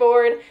 charcuterie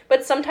board,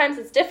 but sometimes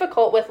it's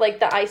difficult with, like,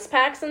 the ice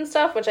packs and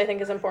stuff, which I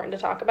think is important to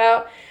talk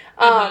about.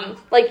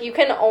 Like, you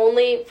can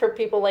only, for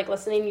people, like,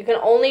 listening, you can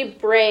only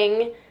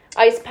bring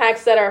ice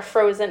packs that are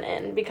frozen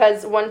in,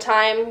 because one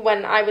time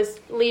when I was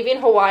leaving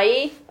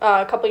Hawaii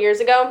a couple years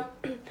ago,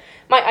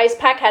 my ice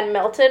pack had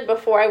melted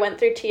before I went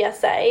through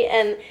TSA,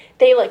 and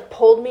they, like,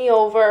 pulled me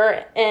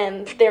over,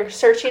 and they're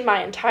searching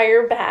my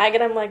entire bag,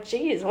 and I'm like,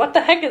 geez, what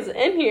the heck is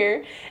in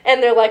here?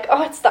 And they're like,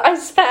 oh, it's the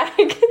ice pack.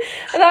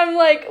 And I'm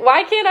like,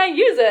 why can't I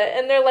use it?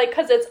 And they're like,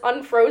 because it's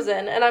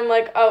unfrozen. And I'm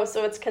like, oh,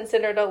 so it's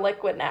considered a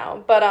liquid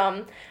now. But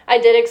I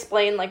did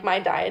explain, like, my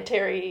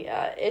dietary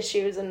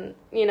issues, and,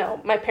 you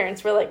know, my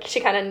parents were like, she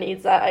kind of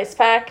needs that ice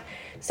pack.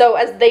 So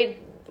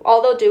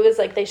all they'll do is,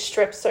 like, they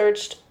strip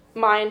searched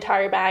my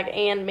entire bag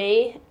and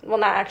me. Well,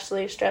 not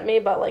actually strip me,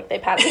 but, like, they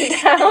pat me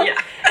down. Yeah.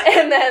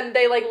 And then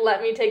they, like,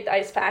 let me take the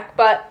ice pack.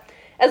 But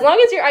as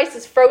long as your ice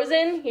is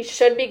frozen, you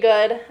should be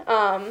good.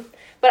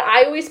 But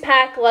I always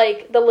pack,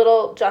 like, the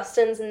little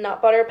Justin's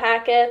nut butter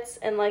packets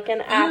and, like,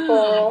 an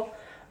apple.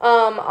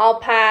 I'll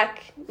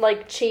pack,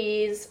 like,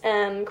 cheese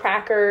and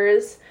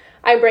crackers.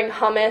 I bring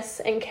hummus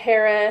and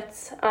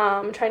carrots.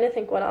 I'm trying to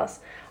think what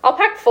else. I'll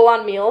pack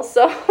full-on meals.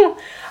 So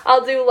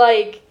I'll do,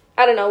 like,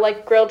 I don't know,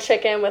 like, grilled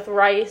chicken with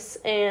rice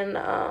and,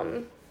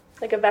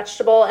 like, a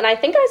vegetable. And I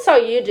think I saw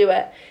you do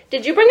it.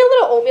 Did you bring a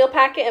little oatmeal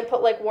packet and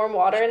put, like, warm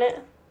water in it?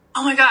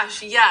 Oh, my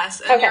gosh,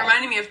 yes. And you're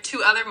reminding me of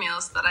 2 other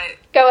meals that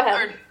Go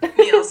ahead. Or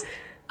meals.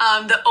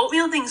 The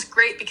oatmeal thing's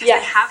great because they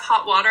have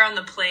hot water on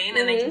the plane,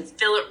 and they can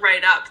fill it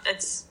right up.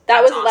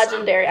 That was awesome.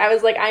 Legendary. I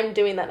was like, I'm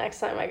doing that next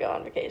time I go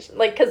on vacation.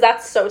 Like, because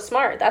that's so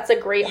smart. That's a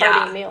great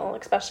hearty meal,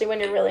 especially when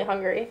you're really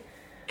hungry.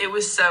 It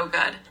was so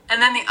good.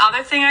 And then the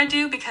other thing I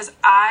do, because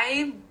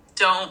I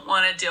don't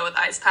want to deal with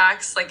ice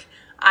packs, like,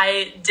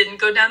 I didn't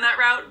go down that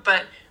route,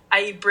 but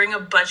I bring a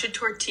bunch of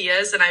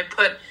tortillas and I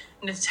put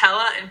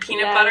Nutella and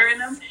peanut butter in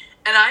them.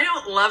 And I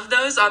don't love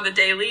those on the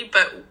daily,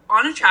 but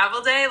on a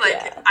travel day,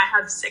 like, I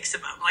have 6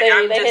 of them.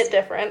 Like, they hit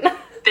different.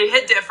 They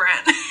hit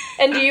different.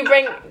 And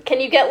can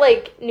you get,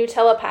 like,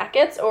 Nutella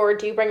packets, or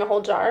do you bring a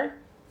whole jar?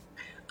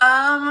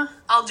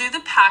 I'll do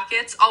the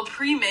packets. I'll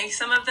pre-make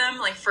some of them,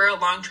 like, for a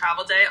long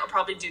travel day. I'll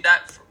probably do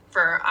that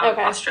for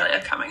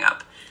Australia coming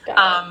up.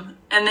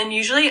 And then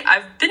usually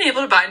I've been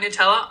able to buy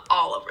Nutella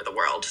all over the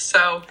world,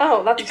 so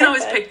you can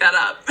always pick that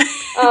up.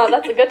 Oh,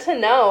 that's good to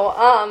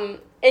know.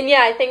 And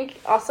yeah, I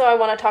think also I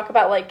want to talk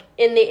about, like,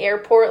 in the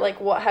airport, like,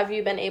 what have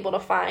you been able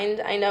to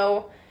find? I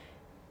know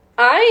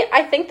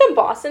I think the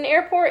Boston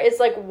airport is,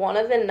 like, one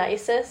of the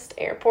nicest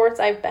airports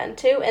I've been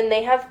to, and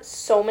they have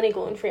so many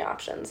gluten-free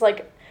options.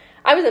 Like,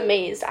 I was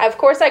amazed. Of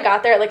course, I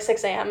got there at, like,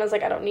 6 a.m. I was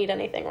like, I don't need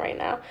anything right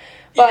now.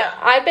 But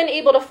I've been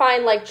able to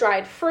find, like,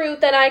 dried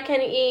fruit that I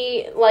can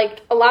eat,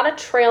 like, a lot of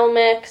trail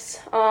mix,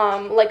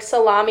 like,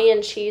 salami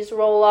and cheese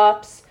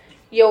roll-ups.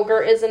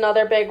 Yogurt is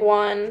another big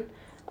one.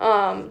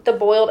 The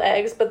boiled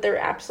eggs, but they're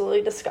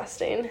absolutely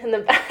disgusting in the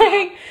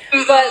bag.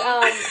 But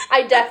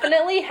I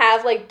definitely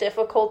have, like,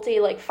 difficulty,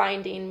 like,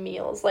 finding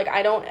meals. Like,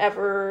 I don't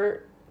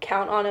ever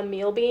count on a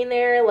meal being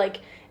there, like,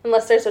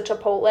 unless there's a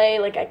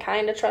Chipotle. Like, I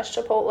kind of trust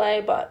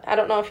Chipotle, but I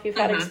don't know if you've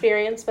had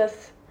experience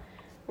with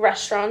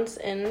restaurants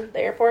in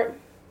the airport.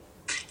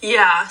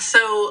 Yeah,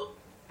 so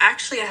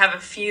actually I have a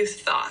few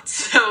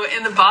thoughts. So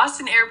in the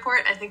Boston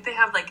airport, I think they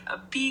have, like, a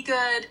Be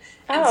Good,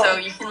 and so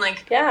you can,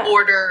 like,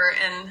 order,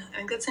 and I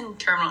think that's in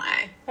Terminal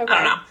A. Okay. I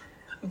don't know.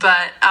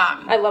 But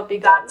I love Be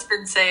Good. That's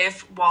been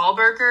safe.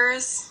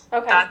 Wahlburgers.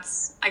 Okay.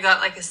 I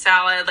got, like, a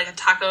salad, like a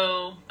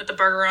taco with the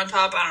burger on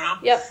top. I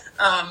don't know. Yep.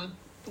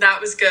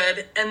 That was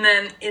good. And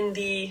then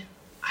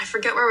I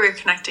forget where we were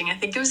connecting. I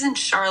think it was in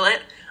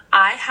Charlotte.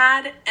 I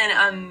had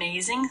an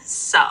amazing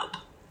sub.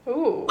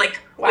 Ooh. Like,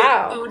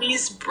 wow. with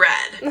Udi's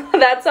bread.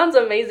 That sounds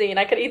amazing.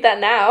 I could eat that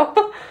now.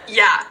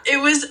 Yeah,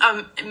 it was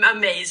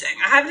amazing.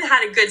 I haven't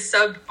had a good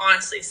sub,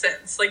 honestly,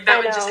 since. Like, that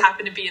would just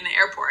happen to be in the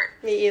airport.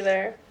 Me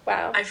either.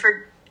 Wow. I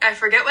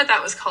forget what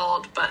that was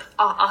called, but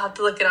I'll have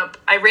to look it up.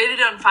 I rated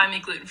it on Find Me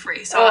Gluten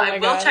Free, so I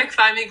will check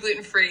Find Me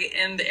Gluten Free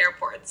in the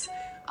airports.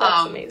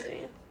 That's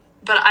amazing.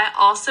 But I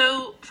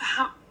also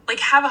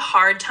have a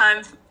hard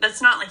time.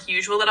 That's not like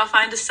usual that I'll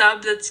find a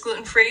sub that's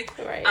gluten free.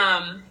 Right.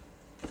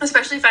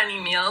 Especially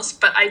finding meals.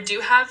 But I do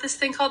have this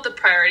thing called the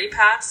Priority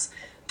Pass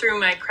through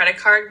my credit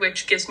card,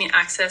 which gives me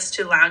access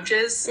to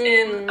lounges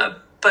in a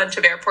bunch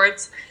of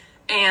airports.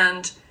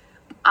 And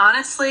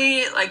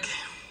honestly, like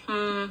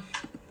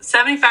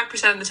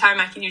 75% of the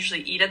time I can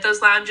usually eat at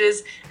those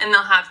lounges, and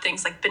they'll have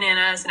things like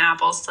bananas and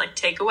apples to like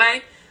take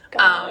away.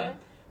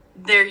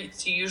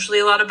 There's usually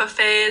a lot of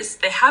buffets.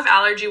 They have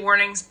allergy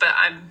warnings, but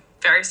I'm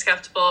very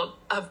skeptical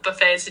of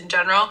buffets in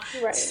general.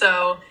 Right.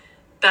 So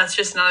that's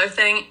just another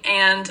thing.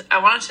 And I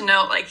wanted to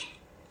know, like,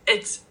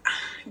 it's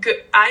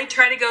good. I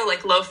try to go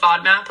like low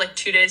FODMAP, like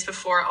 2 days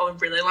before a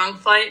really long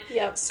flight.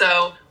 Yep.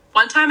 So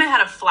one time I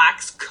had a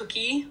flax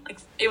cookie. Like,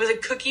 it was a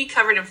cookie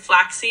covered in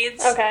flax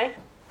seeds. Okay.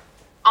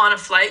 On a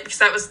flight, because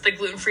that was the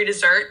gluten-free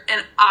dessert.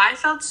 And I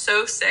felt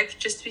so sick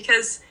just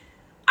because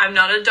I'm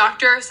not a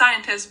doctor or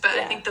scientist, but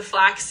I think the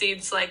flax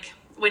seeds, like,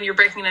 when you're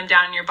breaking them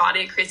down in your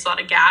body, it creates a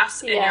lot of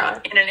gas. And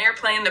you're in an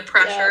airplane, the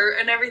pressure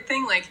and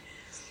everything, like...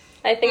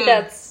 I think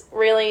that's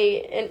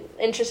really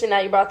interesting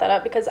that you brought that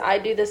up, because I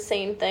do the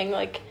same thing.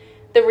 Like,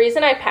 the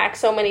reason I pack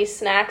so many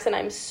snacks and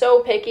I'm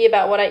so picky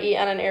about what I eat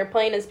on an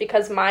airplane is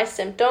because my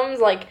symptoms,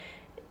 like,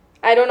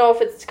 I don't know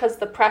if it's because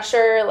the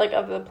pressure, like,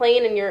 of the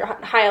plane and your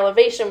high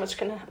elevation, which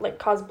can, like,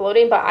 cause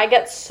bloating, but I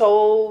get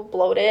so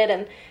bloated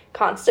and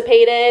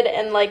constipated,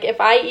 and, like, if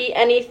I eat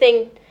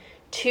anything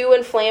too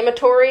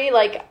inflammatory,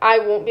 like, I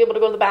won't be able to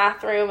go to the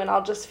bathroom, and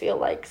I'll just feel,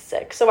 like,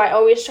 sick. So I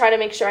always try to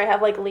make sure I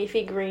have, like,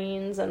 leafy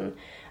greens, and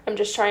I'm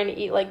just trying to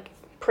eat, like,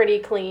 pretty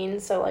clean,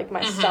 so, like,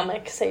 my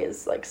stomach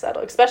stays, like,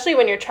 settled, especially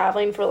when you're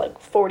traveling for, like,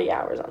 40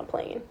 hours on a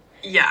plane.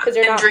 Yeah, because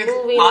you're not drink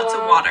moving lots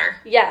of water.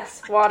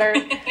 Yes, water.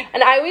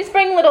 And I always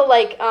bring little,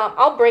 like,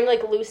 I'll bring,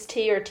 like, loose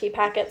tea or tea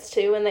packets,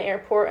 too, in the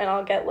airport, and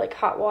I'll get, like,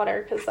 hot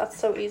water, because that's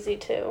so easy,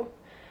 too.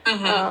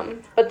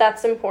 But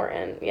that's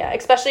important, yeah,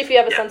 especially if you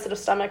have a sensitive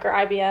stomach or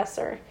IBS,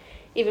 or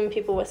even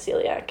people with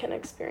celiac can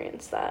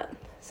experience that.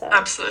 So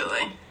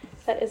absolutely.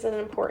 That is an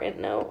important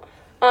note.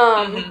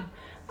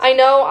 I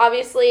know,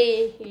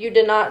 obviously, you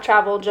did not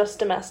travel just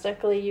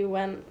domestically. You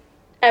went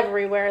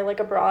everywhere,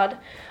 like, abroad.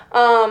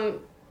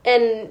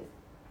 And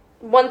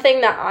one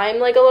thing that I'm,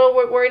 like, a little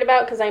worried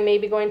about, because I may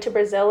be going to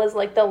Brazil, is,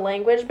 like, the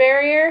language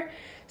barrier.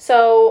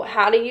 So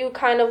how do you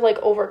kind of, like,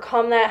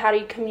 overcome that? How do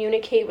you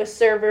communicate with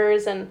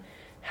servers? And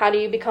how do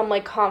you become,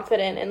 like,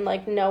 confident in,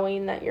 like,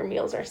 knowing that your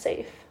meals are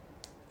safe?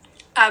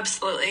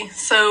 Absolutely.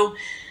 So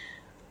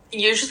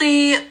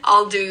usually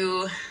I'll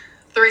do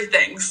 3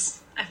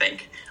 things, I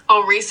think.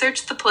 I'll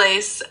research the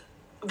place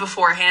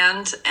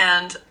beforehand,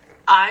 and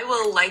I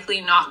will likely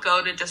not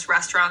go to just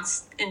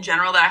restaurants in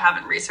general that I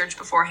haven't researched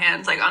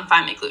beforehand, like on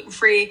Find Me Gluten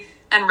Free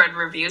and read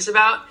reviews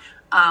about.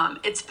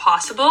 It's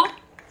possible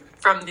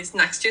from these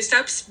next 2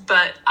 steps,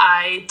 but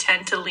I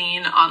tend to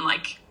lean on,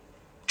 like,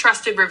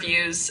 trusted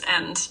reviews,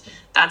 and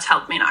that's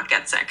helped me not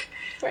get sick.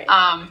 Right.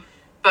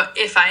 But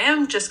if I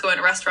am just going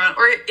to a restaurant,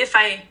 or if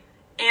I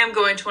am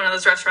going to one of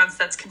those restaurants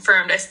that's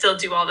confirmed, I still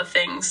do all the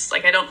things.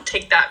 Like, I don't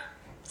take that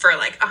for,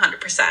 like,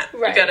 100%.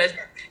 Right.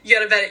 You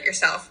gotta vet it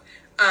yourself.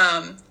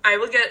 I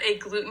will get a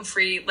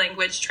gluten-free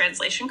language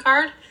translation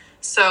card.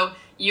 So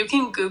you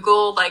can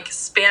Google, like,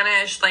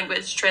 Spanish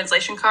language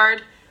translation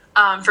card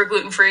for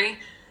gluten-free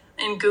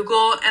in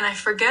Google, and I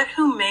forget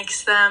who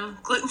makes them.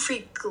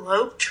 Gluten-free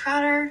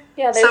Globetrotter?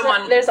 Yeah,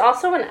 there's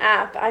also an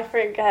app. I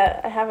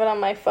forget. I have it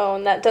on my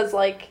phone that does,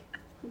 like,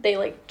 they,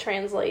 like,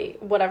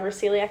 translate whatever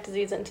celiac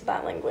disease into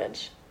that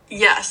language.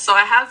 Yes, so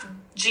I have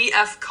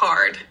GF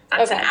Card.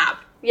 That's an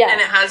app. Yeah. And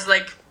it has,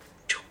 like,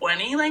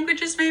 20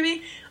 languages,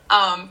 maybe.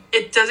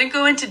 It doesn't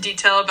go into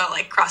detail about,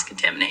 like,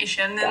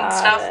 cross-contamination and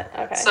stuff.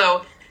 Okay.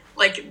 So,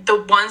 like,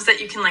 the ones that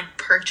you can, like,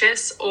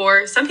 purchase,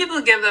 or some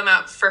people give them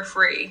out for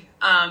free,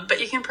 but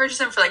you can purchase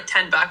them for, like,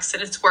 $10,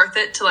 and it's worth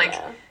it to, like,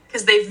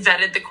 because they've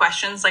vetted the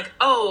questions, like,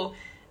 oh,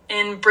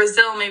 in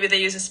Brazil, maybe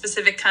they use a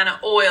specific kind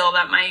of oil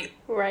that might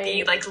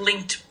be, like,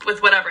 linked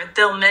with whatever.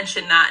 They'll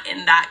mention that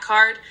in that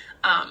card.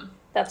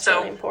 That's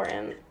really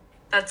important.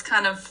 That's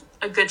kind of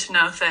a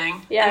good-to-know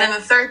thing. Yeah. And then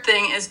the third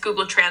thing is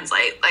Google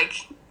Translate,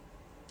 like,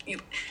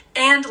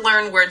 and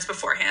learn words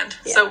beforehand.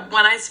 Yeah. So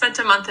when I spent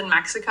a month in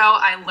Mexico,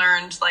 I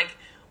learned, like,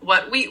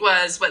 what wheat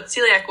was, what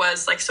celiac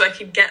was, like, so I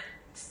could get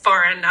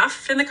far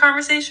enough in the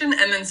conversation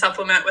and then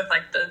supplement with,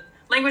 like, the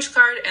language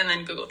card and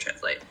then Google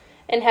Translate.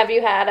 And have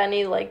you had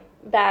any, like,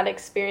 bad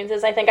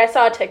experiences? I think I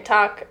saw a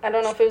TikTok, I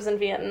don't know if it was in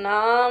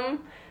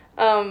Vietnam,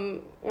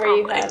 where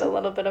you had a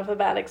little bit of a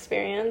bad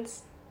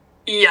experience.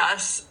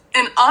 Yes.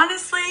 And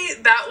honestly,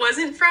 that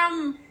wasn't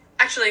from,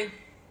 actually,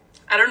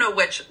 I don't know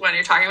which one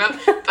you're talking about,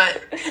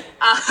 but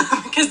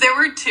because there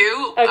were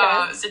two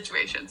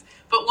situations.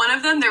 But one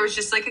of them, there was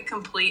just like a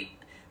complete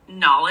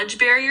knowledge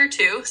barrier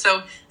too.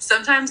 So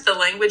sometimes the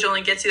language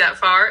only gets you that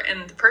far,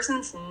 and the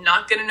person's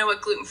not going to know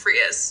what gluten-free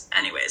is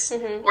anyways,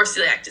 or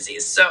celiac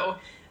disease. So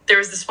there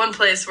was this one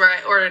place where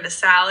I ordered a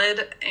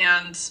salad,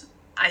 and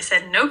I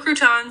said no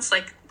croutons,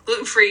 like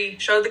gluten-free,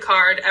 showed the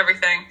card,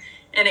 everything,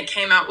 and it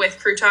came out with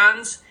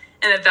croutons.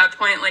 And at that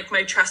point, like,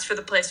 my trust for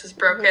the place was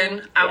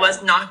broken. I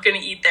was not going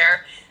to eat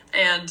there.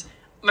 And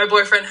my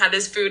boyfriend had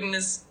his food in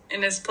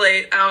his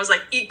plate. And I was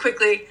like, eat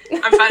quickly.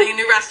 I'm finding a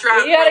new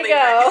restaurant. You gotta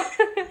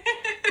go.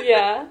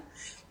 Yeah.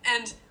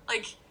 And,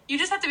 like, you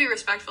just have to be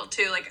respectful,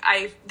 too. Like,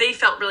 they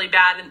felt really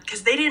bad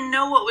because they didn't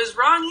know what was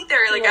wrong either.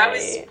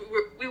 Like,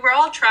 we were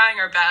all trying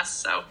our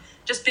best. So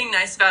just being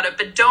nice about it.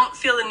 But don't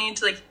feel the need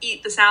to, like,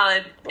 eat the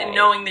salad and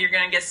knowing that you're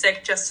going to get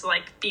sick just to,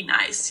 like, be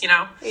nice, you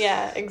know?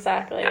 Yeah,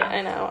 exactly. Yeah.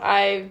 I know.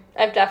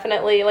 I've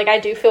definitely, like, I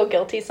do feel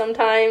guilty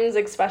sometimes,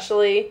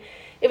 especially.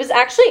 It was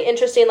actually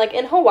interesting. Like,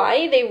 in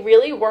Hawaii, they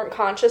really weren't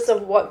conscious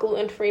of what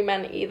gluten-free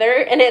meant either.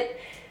 And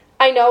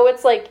I know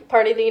it's, like,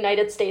 part of the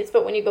United States,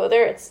 but when you go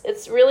there,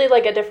 it's really,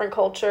 like, a different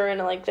culture. And,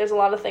 like, there's a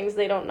lot of things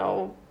they don't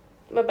know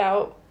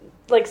about,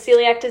 like,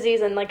 celiac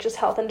disease and, like, just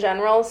health in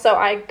general. So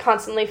I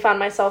constantly found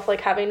myself,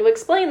 like, having to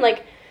explain,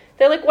 like,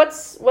 they're like,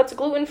 what's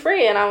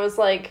gluten-free? And I was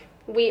like,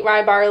 wheat,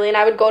 rye, barley. And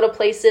I would go to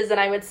places and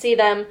I would see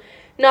them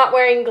not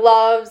wearing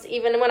gloves,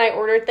 even when I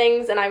ordered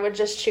things, and I would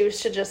just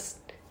choose to just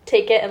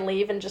take it and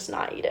leave and just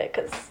not eat it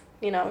because,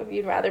 you know,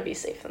 you'd rather be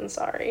safe than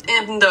sorry.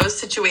 In those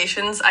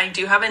situations, I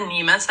do have a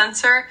NEMA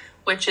sensor,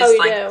 which is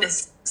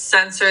this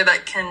sensor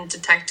that can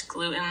detect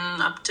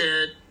gluten up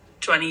to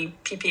 20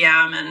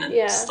 ppm, and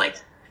it's like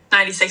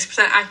 96%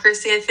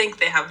 accuracy, I think.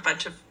 They have a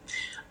bunch of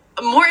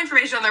more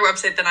information on their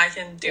website than I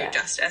can do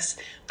justice.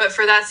 But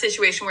for that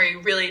situation where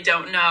you really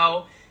don't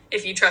know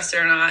if you trust it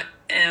or not,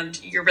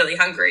 and you're really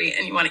hungry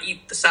and you want to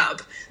eat the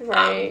sub,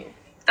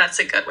 that's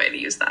a good way to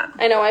use that.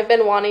 I know. I've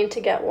been wanting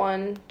to get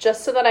one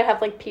just so that I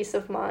have, like, peace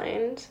of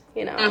mind,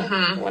 you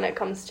know, when it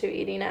comes to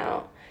eating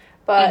out.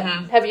 But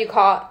have you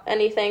caught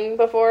anything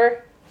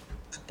before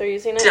they're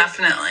using it?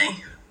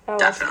 Definitely. Oh,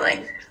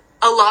 definitely.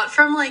 A lot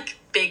from, like,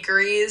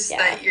 bakeries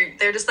that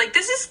they're just like,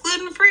 this is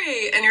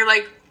gluten-free. And you're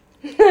like,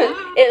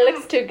 it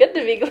looks too good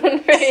to be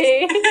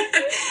gluten-free.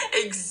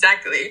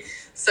 Exactly.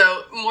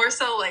 So more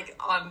so, like,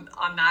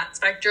 on that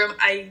spectrum,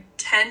 I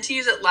tend to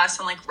use it less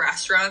on, like,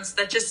 restaurants.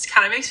 That just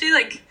kind of makes me,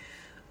 like,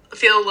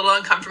 feel a little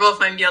uncomfortable if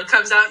my meal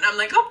comes out and I'm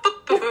like, like,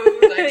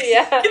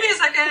 give me a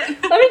second.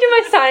 Let me do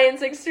my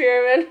science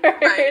experiment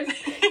first. Right.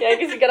 Yeah,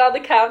 because you get all the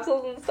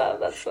capsules and stuff.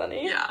 That's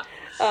funny. Yeah.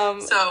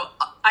 So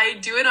I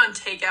do it on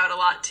takeout a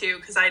lot too,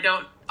 because I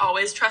don't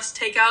always trust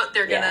takeout.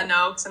 They're gonna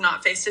know because I'm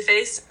not face to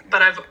face,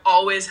 but I've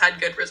always had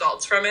good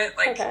results from it.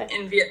 Like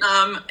in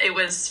Vietnam, it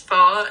was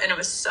pho and it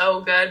was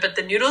so good, but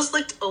the noodles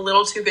looked a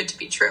little too good to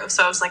be true.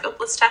 So I was like, oh,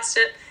 let's test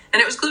it. And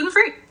it was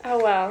gluten-free. Oh,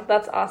 wow.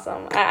 That's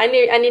awesome. I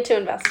need to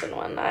invest in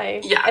one. I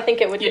think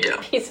it would give me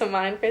peace of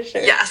mind for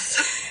sure.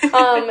 Yes.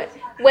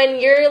 When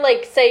you're,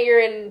 like, say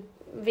you're in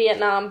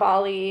Vietnam,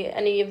 Bali,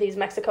 any of these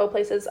Mexico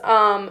places,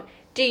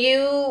 do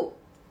you,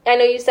 I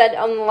know you said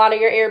on a lot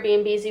of your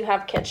Airbnbs you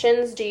have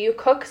kitchens. Do you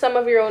cook some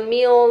of your own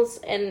meals?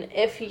 And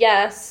if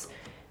yes,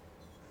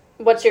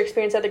 what's your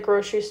experience at the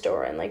grocery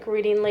store and, like,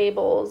 reading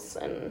labels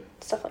and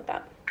stuff like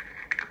that?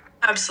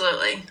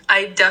 Absolutely.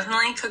 I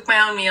definitely cook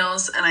my own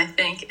meals, and I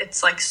think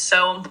it's, like,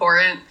 so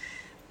important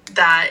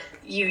that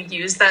you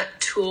use that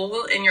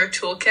tool in your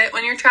toolkit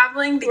when you're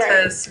traveling,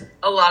 because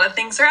a lot of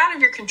things are out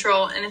of your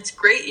control, and it's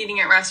great eating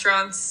at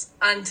restaurants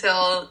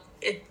until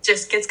it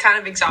just gets kind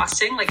of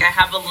exhausting. Like, I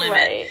have a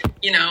limit,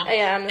 you know?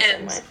 Yeah, I'm the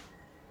same way.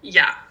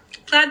 Yeah.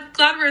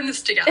 Glad we're in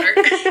this together.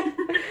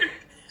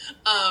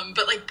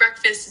 But, like,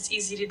 breakfast, it's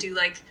easy to do,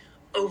 like,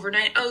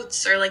 overnight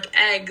oats or, like,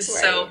 eggs,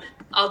 so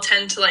I'll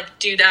tend to, like,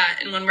 do that.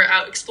 And when we're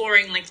out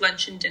exploring, like,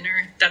 lunch and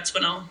dinner, that's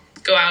when I'll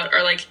go out.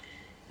 Or, like,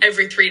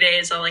 every 3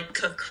 days I'll, like,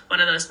 cook one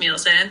of those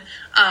meals in.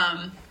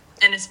 And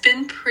it's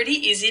been pretty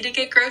easy to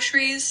get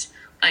groceries.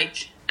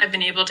 Like, I've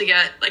been able to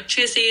get, like,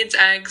 chia seeds,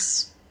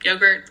 eggs,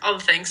 yogurt, all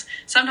the things.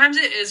 Sometimes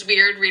it is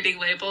weird reading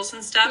labels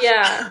and stuff.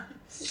 Yeah.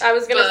 I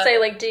was going to say,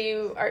 like,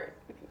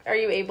 are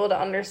you able to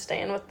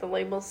understand what the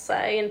labels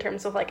say in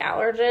terms of, like,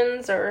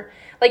 allergens? Or,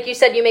 like you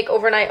said, you make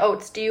overnight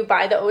oats. Do you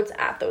buy the oats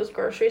at those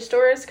grocery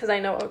stores? Because I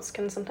know oats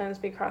can sometimes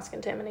be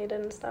cross-contaminated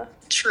and stuff.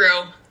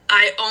 True.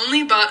 I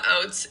only bought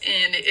oats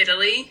in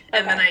Italy,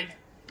 and then I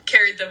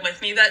carried them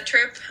with me that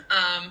trip.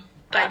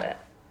 I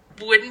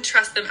wouldn't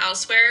trust them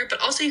elsewhere. But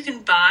also you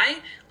can buy,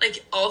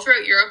 like, all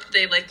throughout Europe,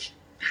 they, like,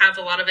 have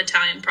a lot of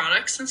Italian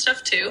products and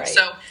stuff, too. Right.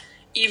 So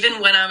even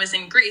when I was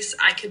in Greece,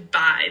 I could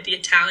buy the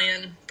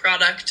Italian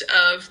product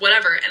of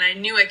whatever, and I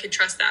knew I could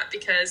trust that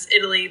because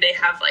Italy, they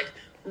have, like,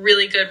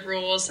 really good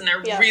rules, and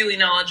they're really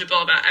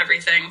knowledgeable about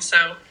everything.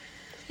 So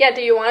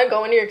do you want to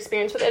go into your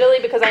experience with Italy?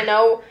 Because I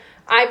know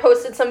I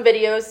posted some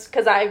videos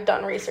because I've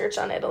done research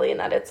on Italy and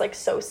that it's, like,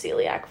 so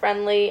celiac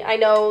friendly. I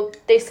know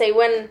they say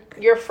when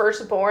you're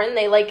first born,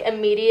 they, like,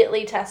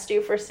 immediately test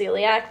you for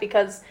celiac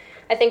because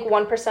I think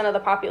 1% of the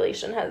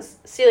population has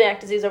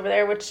celiac disease over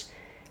there, which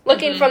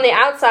looking from the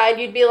outside,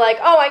 you'd be like,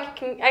 oh, I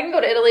can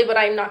go to Italy, but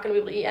I'm not going to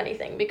be able to eat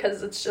anything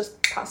because it's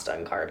just pasta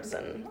and carbs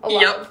and a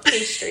lot of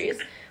pastries.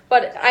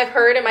 But I've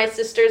heard, and my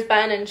sister's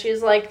been, and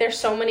she's like, there's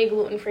so many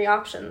gluten-free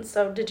options.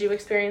 So did you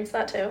experience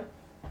that too?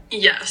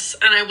 Yes,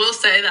 and I will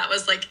say that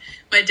was like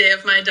my day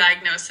of my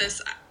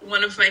diagnosis.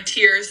 One of my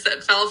tears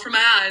that fell from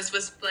my eyes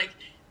was like,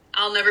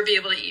 I'll never be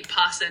able to eat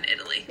pasta in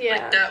Italy. Yeah.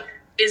 Like, that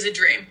is a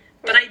dream.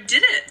 But I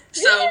did it.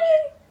 So,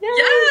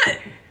 yeah.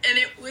 And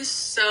it was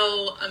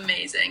so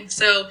amazing.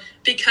 So,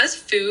 because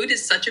food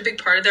is such a big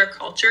part of their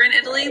culture in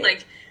Italy,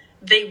 like,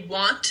 they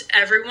want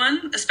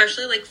everyone,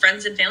 especially like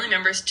friends and family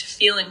members, to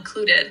feel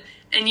included.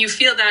 And you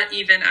feel that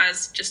even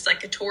as just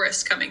like a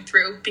tourist coming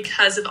through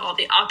because of all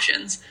the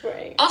options.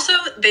 Right. Also,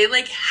 they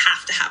like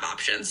have to have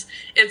options.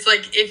 It's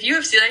like if you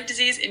have celiac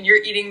disease and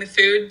you're eating the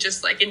food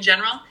just like in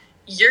general,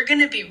 you're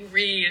going to be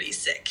really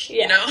sick,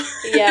 you know?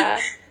 Yeah.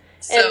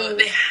 So and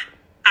they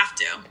have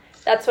to.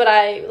 That's what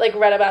I like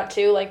read about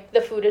too. Like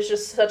the food is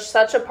just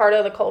such a part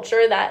of the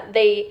culture that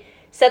they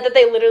said that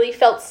they literally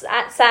felt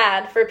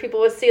sad for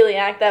people with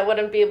celiac that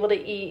wouldn't be able to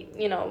eat,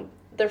 you know,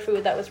 their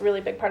food that was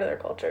really big part of their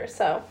culture.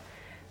 So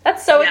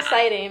that's so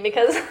exciting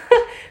because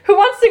who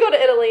wants to go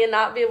to Italy and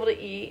not be able to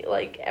eat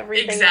like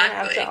everything they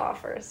have to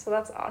offer? So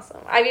that's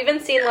awesome. I've even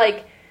seen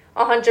like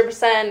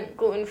 100%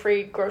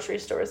 gluten-free grocery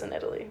stores in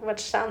Italy, which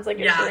sounds like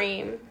a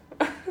dream.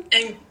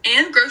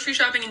 and grocery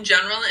shopping in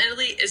general in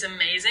Italy is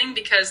amazing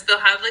because they'll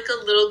have like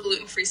a little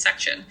gluten-free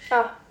section.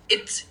 Oh.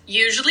 It's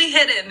usually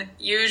hidden.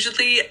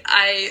 Usually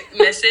I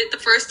miss it the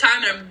first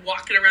time and I'm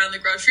walking around the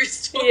grocery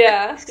store.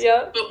 Yeah.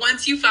 But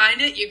once you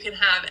find it, you can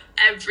have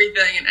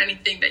everything and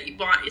anything that you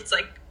want. It's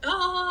like,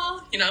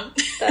 oh, you know.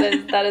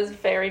 that is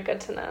very good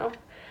to know.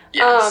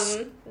 Yes.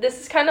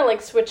 This is kind of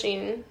like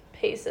switching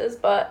paces,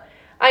 but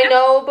I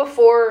know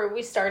before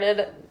we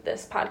started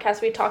this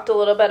podcast, we talked a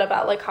little bit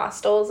about like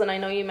hostels, and I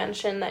know you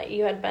mentioned that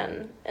you had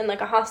been in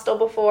like a hostel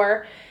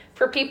before.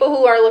 For people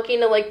who are looking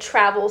to like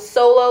travel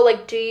solo,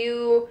 like do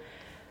you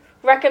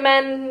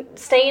recommend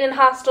staying in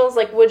hostels?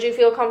 Like would you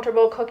feel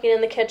comfortable cooking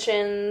in the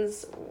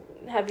kitchens?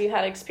 Have you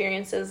had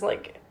experiences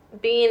like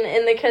being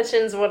in the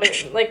kitchens?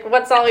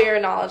 What's all your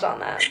knowledge on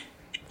that?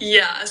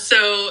 Yeah,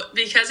 so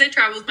because I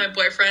travel with my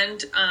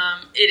boyfriend,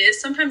 it is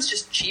sometimes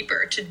just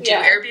cheaper to do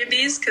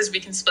Airbnbs because we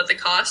can split the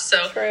cost.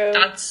 So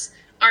that's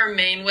our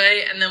main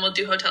way, and then we'll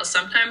do hotels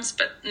sometimes,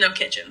 but no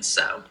kitchens.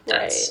 So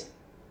that's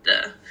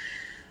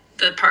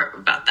the part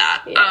about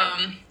that.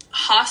 Yeah.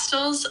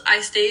 Hostels,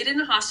 I stayed in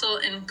a hostel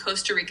in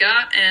Costa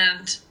Rica,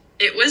 and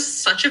it was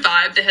such a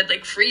vibe. They had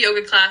like free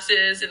yoga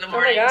classes in the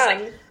mornings. Oh my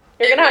God. Like,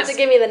 you're going to have to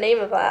give me the name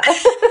of that.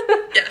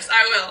 Yes,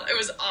 I will. It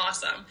was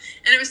awesome.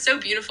 And it was so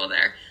beautiful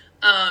there.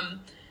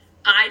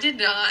 I did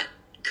not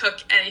cook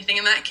anything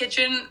in that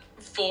kitchen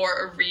for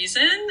a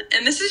reason.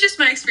 And this is just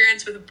my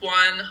experience with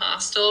one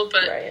hostel,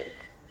 but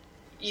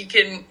you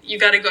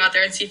got to go out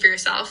there and see for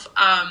yourself.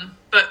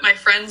 But my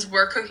friends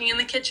were cooking in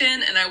the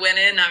kitchen, and I went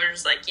in and I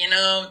was like, you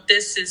know,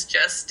 this is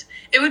just,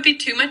 it would be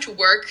too much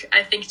work,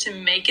 I think, to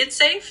make it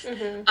safe.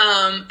 Mm-hmm.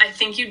 I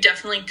think you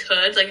definitely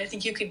could. Like, I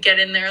think you could get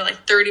in there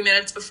like 30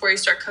 minutes before you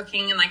start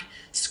cooking and like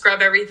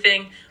scrub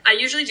everything. I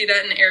usually do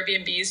that in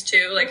Airbnbs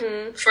too. Like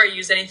before I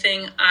use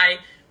anything, I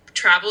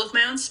travel with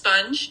my own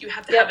sponge. You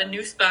have to have a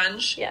new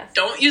sponge. Yes.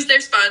 Don't use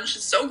their sponge.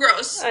 It's so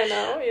gross. I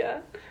know, yeah.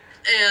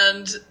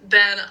 And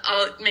then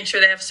I'll make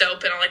sure they have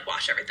soap and I'll like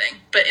wash everything.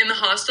 But in the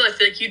hostel, I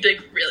feel like you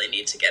like really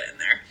need to get in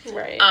there.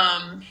 Right.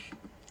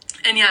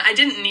 And yeah, I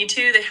didn't need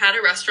to. They had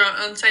a restaurant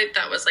on site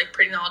that was like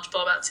pretty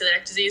knowledgeable about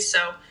celiac disease,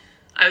 so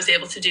I was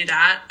able to do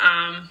that.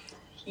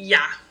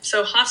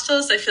 So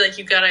hostels, I feel like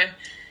you gotta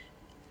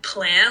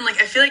plan. Like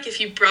I feel like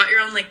if you brought your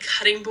own like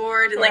cutting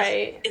board and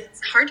like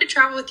it's hard to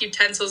travel with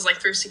utensils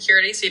like through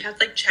security, so you'd have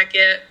to like check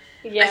it.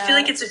 Yeah. I feel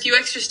like it's a few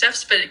extra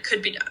steps, but it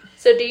could be done.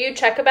 So do you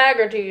check a bag,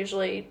 or do you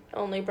usually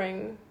only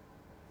bring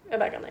a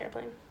bag on the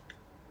airplane?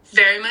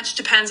 Very much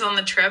depends on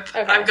the trip.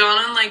 Okay. I've gone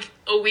on like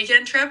a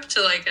weekend trip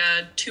to like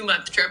a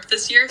 2-month trip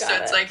this year.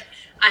 It's like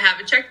I have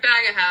a checked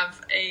bag, I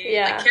have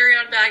a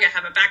carry-on bag, I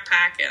have a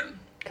backpack, and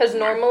because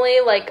normally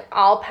like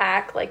I'll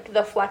pack like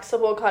the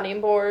flexible cutting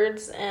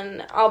boards,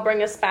 and I'll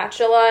bring a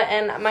spatula,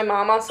 and my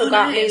mom also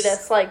got me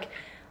this like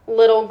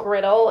little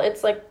griddle.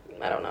 It's like,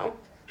 I don't know,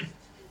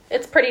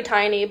 it's pretty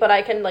tiny, but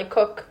I can like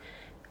cook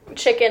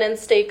chicken and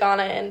steak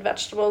on it and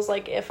vegetables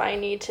like if I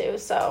need to.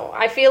 So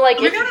I feel like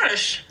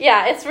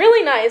it's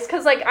really nice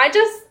because like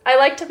I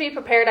like to be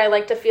prepared. I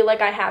like to feel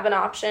like I have an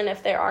option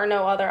if there are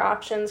no other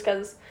options,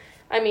 because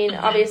I mean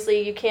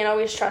obviously you can't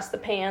always trust the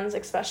pans,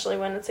 especially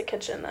when it's a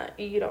kitchen that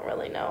you don't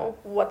really know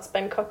what's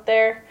been cooked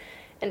there,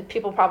 and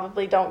people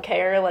probably don't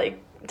care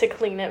like to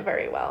clean it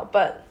very well,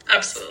 but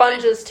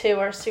sponges too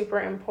are super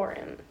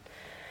important.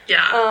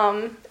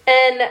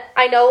 And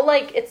I know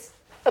like it's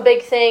a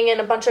big thing in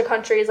a bunch of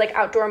countries, like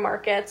outdoor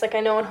markets. Like I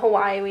know in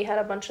Hawaii we had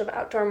a bunch of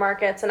outdoor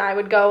markets, and I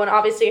would go, and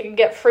obviously I could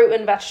get fruit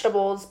and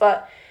vegetables,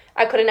 but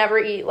I could never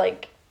eat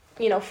like,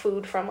 you know,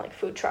 food from like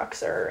food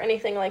trucks or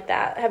anything like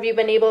that. Have you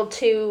been able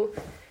to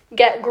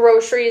get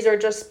groceries or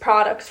just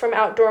products from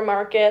outdoor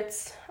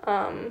markets,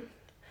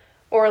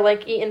 or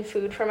like eaten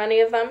food from any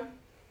of them?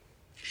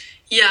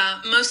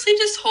 Yeah, mostly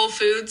just Whole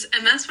Foods,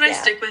 and that's what I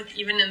stick with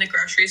even in the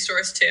grocery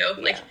stores too.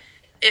 Like,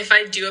 if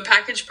I do a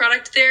packaged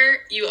product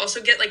there, you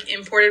also get like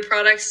imported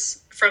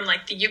products from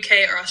like the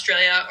UK or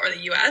Australia or the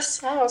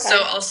US. Oh, okay.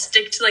 So I'll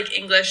stick to like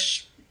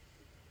English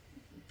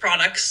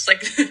products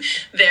like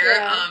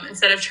there,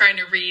 instead of trying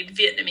to read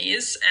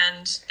Vietnamese,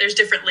 and there's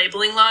different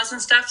labeling laws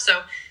and stuff.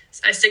 So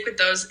I stick with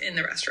those in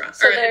the restaurant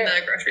or in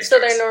the grocery stores. So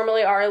there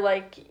normally are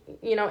like,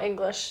 you know,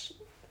 English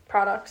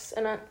products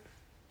in it.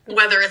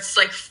 Whether it's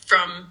like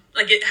from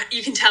like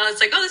you can tell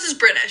it's like, oh, this is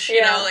British,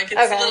 you know, like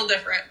it's a little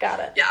different.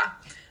 Got it. Yeah.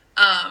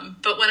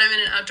 But when I'm in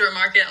an outdoor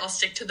market, I'll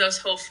stick to those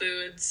Whole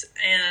Foods,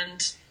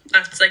 and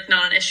that's like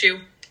not an issue.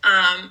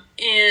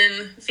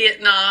 In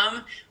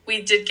Vietnam,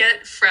 we did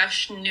get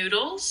fresh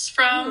noodles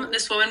from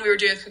this woman. We were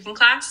doing a cooking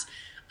class,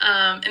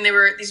 and they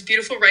were these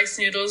beautiful rice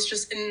noodles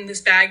just in this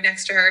bag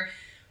next to her.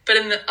 But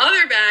in the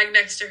other bag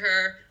next to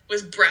her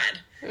was bread.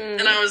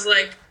 And I was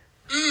like,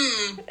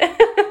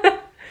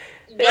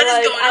 what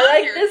is going on I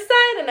like here? this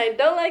side and I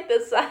don't like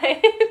this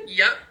side.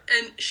 Yep.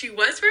 And she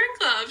was wearing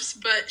gloves,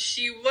 but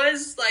she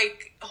was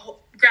like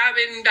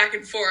grabbing back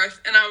and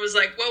forth. And I was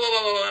like,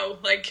 whoa.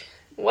 Like,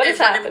 what is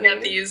happening? If we're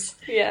gonna get these,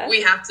 yeah,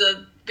 we have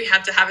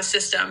to have a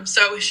system.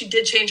 So she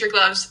did change her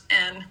gloves,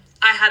 and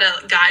I had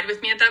a guide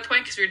with me at that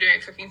point because we were doing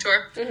a cooking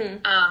tour.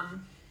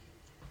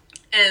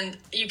 And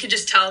you could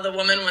just tell the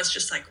woman was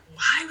just like,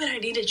 why would I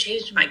need to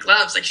change my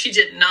gloves? Like, she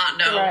did not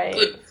know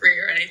gluten-free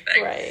or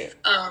anything. Right.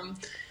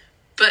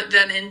 But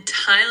then in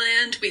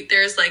Thailand,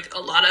 there's like a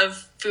lot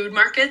of food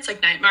markets,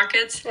 like night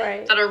markets,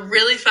 that are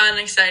really fun and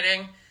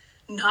exciting.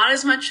 Not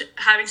as much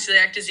having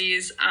celiac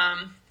disease.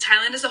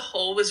 Thailand as a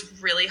whole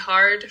was really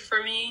hard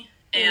for me,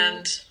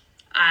 and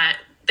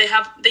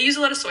they use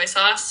a lot of soy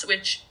sauce,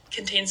 which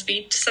contains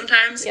wheat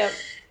sometimes. Yep.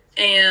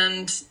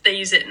 And they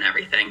use it in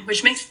everything,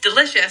 which makes it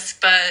delicious,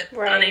 but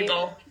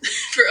unable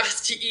for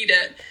us to eat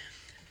it.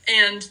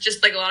 And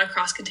just like a lot of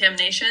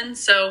cross-contamination.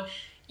 So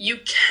you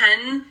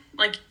can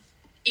like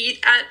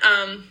eat at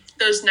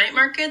those night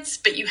markets,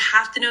 but you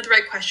have to know the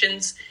right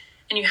questions,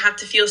 and you have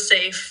to feel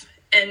safe.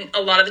 And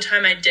a lot of the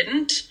time I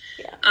didn't.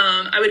 Yeah.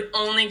 I would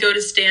only go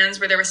to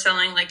stands where they were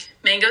selling like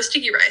mango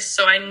sticky rice.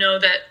 So I know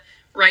that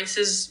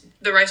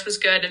the rice was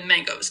good and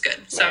mango was good.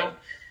 So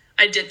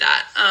I did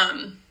that.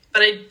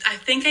 But I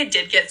think I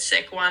did get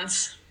sick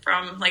once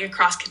from like a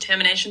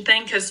cross-contamination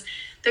thing, because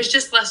there's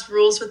just less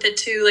rules with it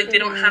too. Like, they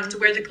don't have to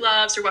wear the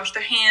gloves or wash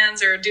their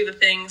hands or do the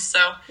things. So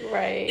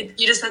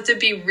you just have to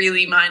be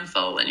really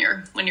mindful when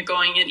you're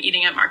going and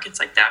eating at markets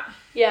like that.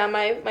 Yeah,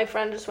 my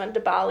friend just went to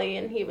Bali,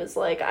 and he was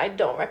like, I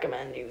don't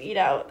recommend you eat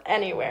out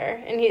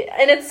anywhere. And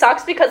it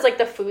sucks because like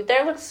the food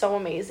there looks so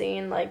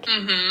amazing. Like,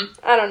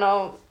 I don't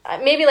know,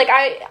 maybe like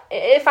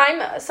if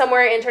I'm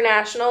somewhere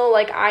international,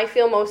 like I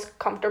feel most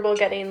comfortable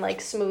getting like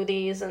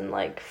smoothies and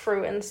like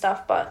fruit and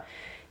stuff. But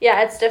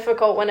yeah, it's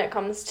difficult when it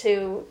comes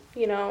to,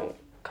 you know,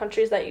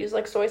 countries that use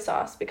like soy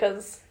sauce,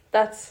 because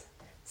that's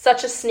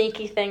such a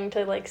sneaky thing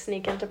to like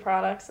sneak into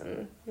products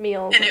and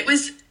meals. And it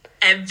was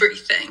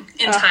everything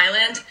in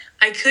Thailand.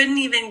 I couldn't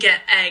even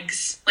get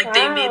eggs. Like,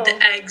 they made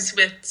the eggs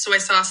with soy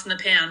sauce in the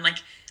pan. Like,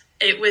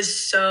 it was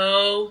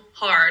so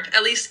hard.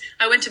 At least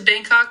I went to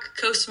Bangkok,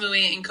 Koh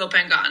Samui, and Koh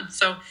Phangan.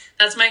 So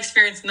that's my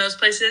experience in those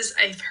places.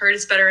 I've heard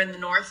it's better in the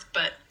north,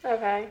 but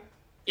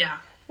yeah.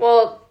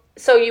 Well,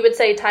 so you would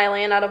say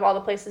Thailand, out of all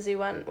the places you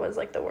went, was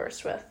like the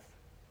worst with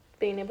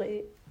being able to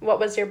eat? What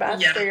was your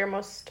best or your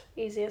most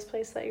easiest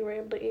place that you were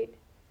able to eat?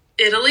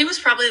 Italy was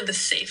probably the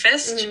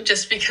safest,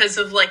 just because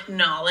of like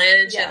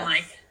knowledge and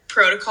like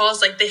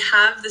protocols. Like, they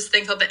have this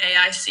thing called the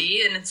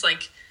AIC, and it's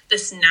like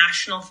this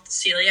national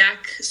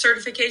celiac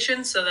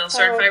certification. So they'll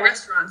certify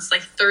restaurants,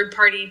 like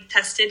third-party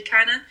tested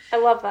kind of. I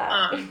love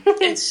that.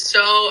 It's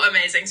so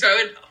amazing. So I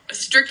would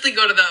strictly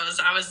go to those.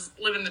 I was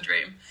living the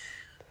dream.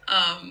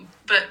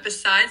 But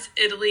besides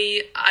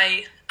Italy,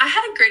 I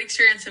had a great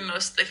experience in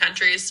most of the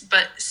countries,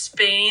 but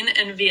Spain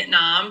and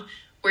Vietnam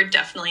were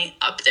definitely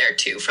up there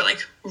too for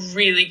like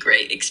really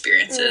great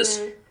experiences.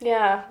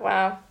 Yeah,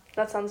 wow.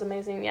 That sounds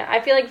amazing. Yeah,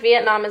 I feel like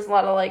Vietnam is a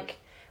lot of like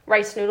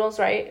rice noodles,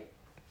 right?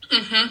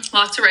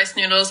 Lots of rice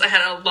noodles. I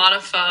had a lot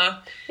of pho.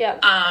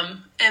 Yeah.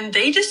 And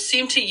they just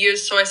seem to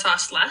use soy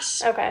sauce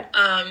less. Okay.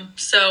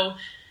 So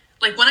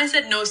like when I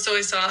said no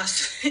soy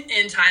sauce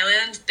in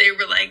Thailand, they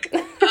were like,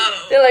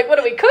 oh. They're like, what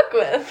do we cook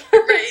with?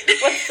 Right.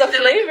 What's the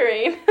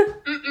flavoring?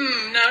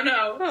 Like,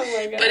 no. Oh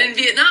my God. But in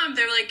Vietnam,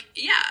 they're like,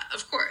 yeah,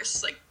 of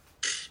course. Like,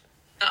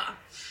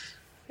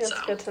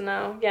 That's good to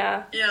know.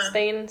 Yeah. Yeah.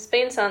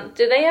 Spain sounds...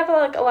 Do they have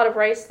like a lot of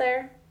rice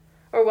there?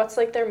 Or what's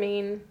like their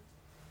main...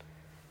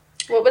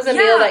 What was a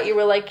meal that you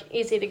were like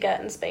easy to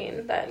get in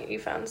Spain that you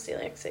found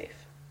celiac safe?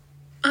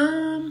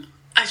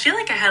 I feel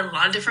like I had a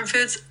lot of different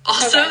foods.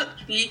 Also,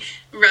 the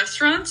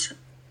restaurants,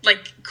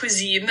 like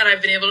cuisine that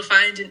I've been able to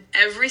find in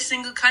every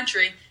single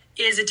country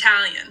is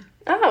Italian.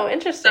 Oh,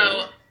 interesting.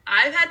 So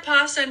I've had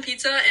pasta and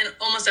pizza in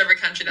almost every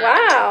country that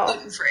I've been to,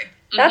 gluten-free.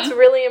 That's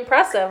really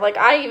impressive. Like,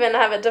 I even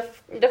have a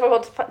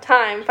difficult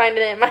time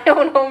finding it in my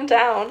own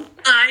hometown.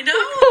 I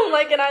know.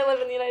 Like, and I live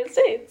in the United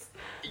States.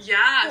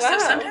 Yeah, Wow. so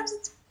sometimes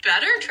it's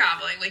better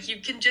traveling. Like, you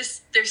can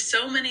just, there's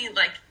so many,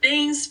 like,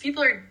 things.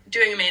 People are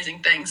doing amazing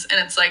things. And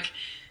it's like,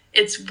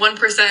 it's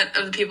 1%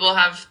 of the people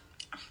have,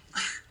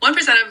 1%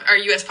 of our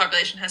U.S.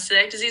 population has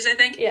celiac disease, I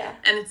think. Yeah.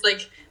 And it's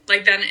like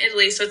that in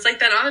Italy. So it's like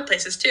that in other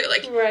places, too.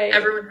 Like,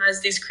 everyone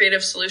has these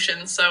creative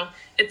solutions. So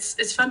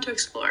it's fun to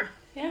explore.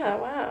 Yeah,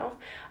 wow.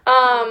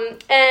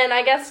 And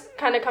I guess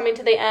kind of coming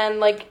to the end,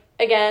 like,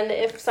 again,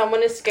 if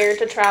someone is scared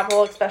to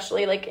travel,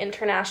 especially, like,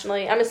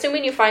 internationally, I'm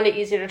assuming you find it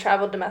easier to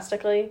travel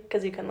domestically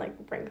because you can,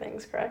 like, bring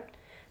things, correct?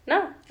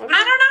 No? Okay.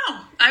 I don't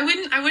know.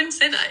 I wouldn't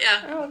say that,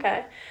 yeah. Oh,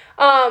 okay.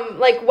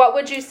 Like, what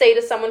would you say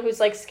to someone who's,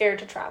 like, scared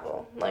to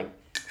travel? Like,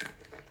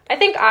 I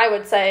think I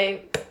would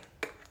say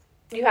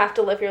you have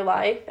to live your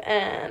life,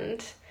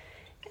 and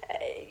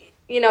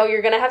you know,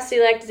 you're going to have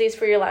celiac disease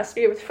for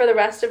the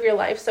rest of your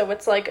life, so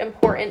it's, like,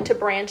 important to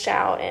branch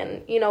out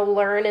and, you know,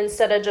 learn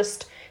instead of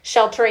just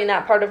sheltering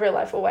that part of your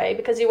life away,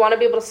 because you want to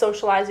be able to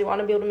socialize, you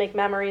want to be able to make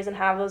memories and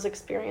have those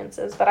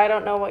experiences, but I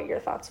don't know what your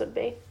thoughts would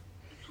be.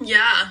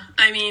 Yeah,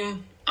 I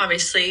mean,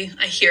 obviously,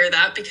 I hear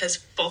that because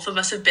both of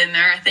us have been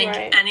there. I think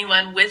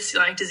anyone with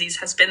celiac disease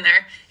has been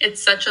there.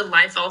 It's such a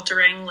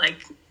life-altering,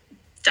 like,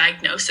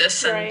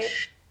 diagnosis, and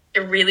it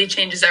really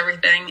changes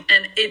everything,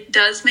 and it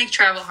does make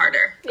travel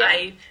harder. Yeah.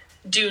 I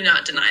do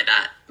not deny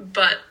that,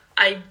 but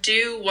I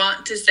do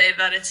want to say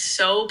that it's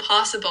so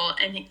possible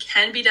and it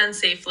can be done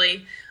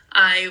safely.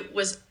 I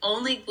was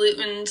only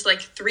glutened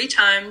like 3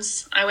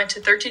 times. I went to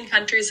 13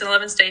 countries and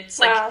 11 states.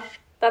 Wow, like,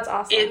 that's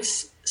awesome.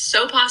 It's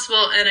so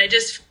possible, and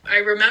I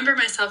remember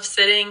myself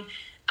sitting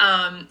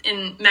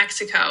in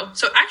Mexico.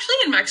 So actually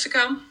in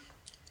Mexico,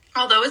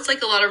 although it's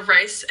like a lot of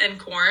rice and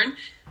corn,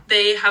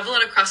 they have a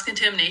lot of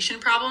cross-contamination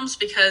problems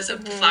because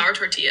of the flour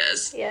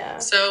tortillas. Yeah.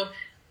 So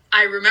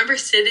I remember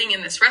sitting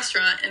in this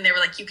restaurant, and they were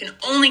like, you can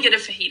only get a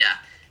fajita.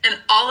 And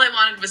all I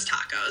wanted was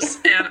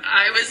tacos. And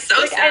I was so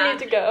like, sad. I need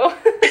to go.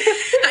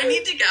 I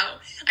need to go.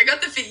 I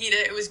got the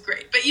fajita. It was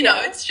great. But, you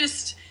know, it's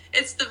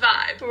the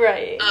vibe.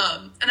 Right.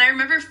 And I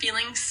remember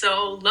feeling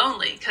so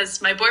lonely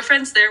because my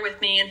boyfriend's there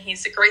with me, and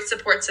he's a great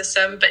support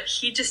system, but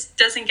he just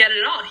doesn't get it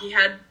at all. He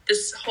had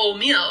this whole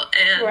meal,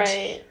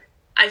 and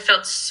I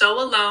felt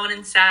so alone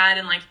and sad,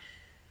 and like,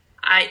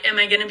 am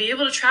I going to be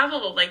able to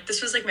travel? Like,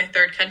 this was like my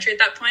 3rd country at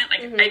that point.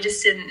 Like, I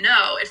just didn't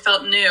know. It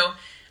felt new.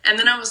 And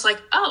then I was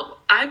like, oh,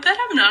 I bet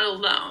I'm not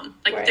alone.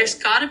 Like, there's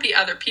got to be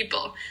other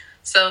people.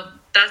 So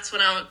that's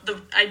when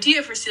the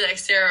idea for Celiac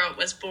Sarah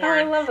was born. Oh,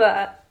 I love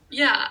that.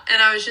 Yeah.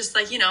 And I was just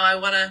like, you know, I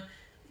want to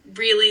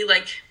really,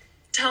 like,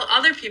 tell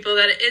other people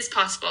that it is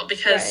possible,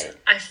 because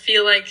I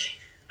feel like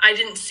I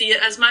didn't see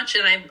it as much,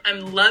 and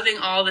I'm loving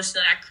all the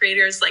celiac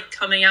creators, like,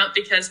 coming out,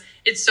 because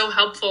it's so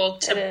helpful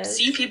to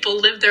see people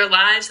live their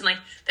lives and, like,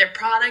 their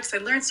products. I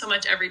learn so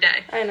much every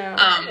day. I know.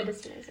 It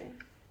is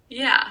amazing.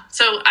 Yeah.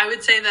 So I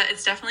would say that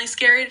it's definitely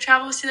scary to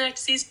travel with celiac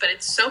disease, but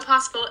it's so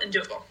possible and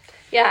doable.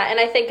 Yeah, and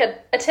I think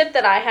a tip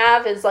that I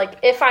have is, like,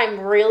 if I'm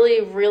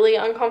really, really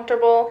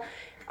uncomfortable,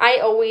 I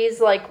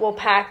always, like, will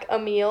pack a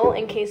meal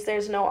in case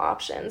there's no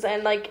options.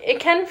 And, like, it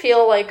can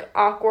feel, like,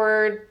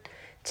 awkward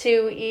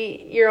to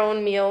eat your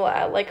own meal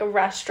at, like, a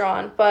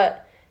restaurant,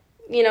 but,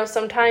 you know,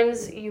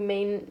 sometimes you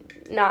may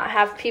not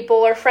have people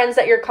or friends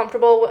that you're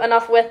comfortable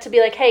enough with to be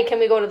like, hey, can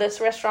we go to this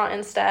restaurant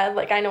instead?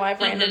 Like, I know I've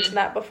ran into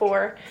that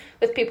before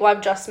with people I've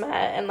just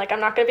met, and, like,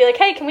 I'm not gonna be like,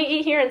 hey, can we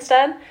eat here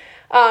instead?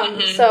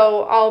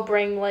 So I'll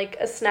bring, like,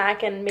 a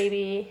snack, and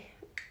maybe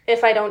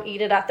if I don't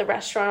eat it at the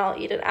restaurant, I'll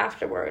eat it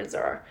afterwards,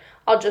 or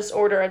I'll just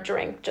order a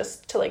drink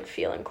just to, like,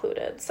 feel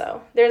included.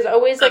 So there's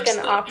always, like, an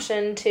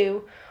option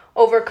to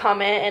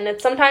overcome it, and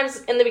it's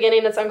sometimes in the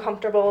beginning it's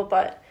uncomfortable,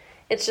 but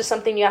it's just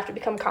something you have to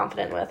become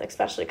confident with,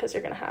 especially because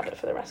you're going to have it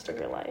for the rest of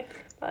your life.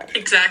 But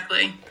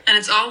exactly. And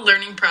it's all a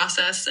learning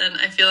process, and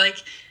I feel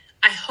like,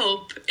 I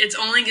hope it's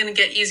only going to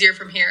get easier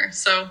from here.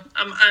 So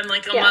I'm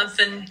like a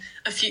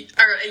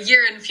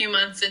year and a few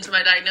months into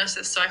my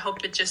diagnosis, so I hope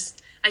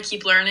I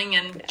keep learning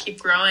and keep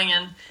growing,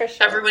 and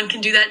everyone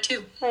can do that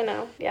too. I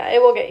know. Yeah,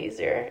 it will get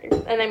easier.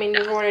 And I mean,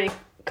 you've already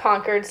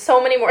conquered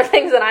so many more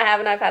things than I have,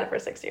 and I've had it for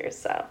 6 years,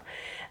 so.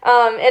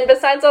 And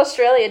besides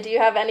Australia, do you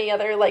have any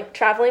other, like,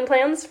 traveling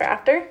plans for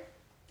after?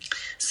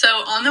 So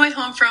on the way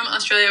home from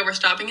Australia, we're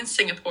stopping in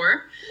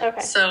Singapore. Okay.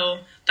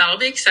 So that'll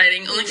be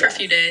exciting, only for a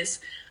few days.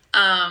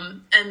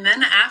 And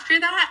then after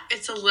that,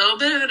 it's a little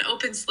bit of an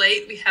open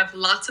slate. We have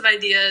lots of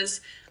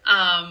ideas.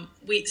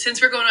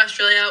 Since we're going to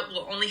Australia,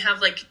 we'll only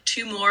have, like,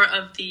 2 more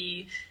of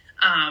the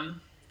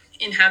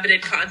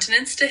inhabited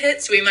continents to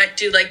hit. So we might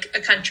do, like,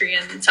 a country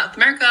in South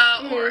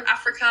America or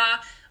Africa.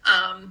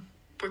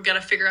 We're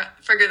gonna figure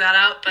that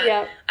out,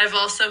 but I've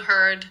also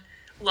heard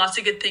lots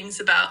of good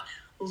things about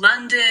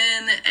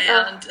London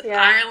and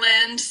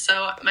Ireland, so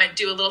I might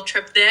do a little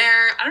trip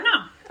there. I don't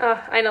know.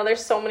 I know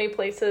there's so many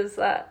places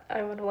that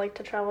I would like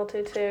to travel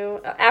to too.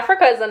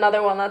 Africa is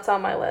another one that's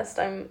on my list.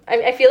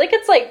 I feel like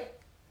it's, like,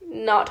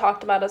 not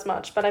talked about as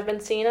much, but I've been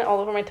seeing it all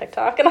over my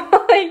TikTok, and I'm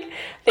like, I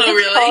think it's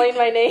really? calling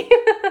my name.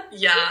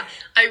 Yeah,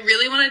 I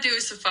really want to do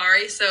a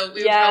safari, so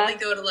we would probably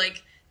go to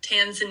like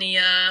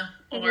Tanzania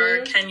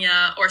or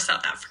Kenya or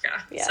South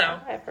Africa. Yeah, so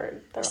I've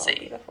heard they're all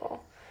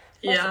beautiful.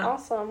 That's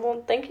awesome.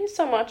 Well, thank you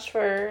so much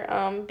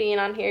for being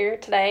on here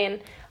today,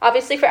 and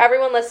obviously for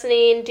everyone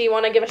listening, do you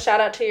want to give a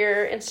shout out to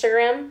your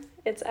Instagram?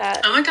 It's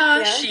at... Oh my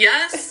gosh,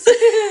 yes.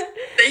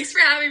 Thanks for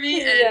having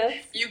me. And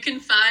you can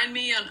find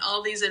me on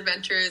all these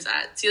adventures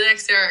at Celiac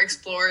Sarah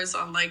Explores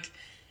on like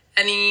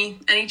any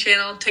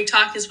channel.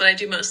 TikTok is what I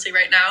do mostly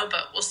right now,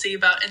 but we'll see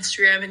about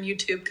Instagram and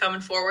YouTube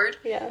coming forward.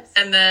 Yes.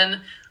 And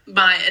then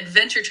my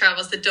adventure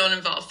travels that don't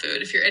involve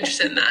food, if you're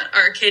interested in that,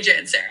 are KJ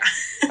and Sarah.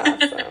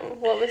 Awesome.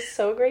 Well, it was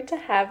so great to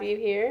have you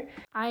here.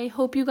 I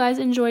hope you guys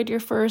enjoyed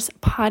your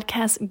first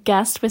podcast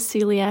guest with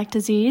celiac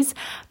disease.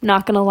 I'm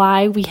not going to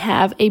lie, we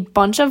have a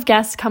bunch of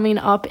guests coming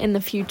up in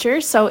the future.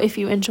 So if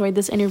you enjoyed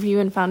this interview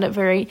and found it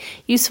very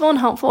useful and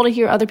helpful to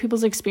hear other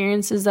people's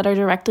experiences that are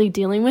directly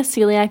dealing with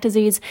celiac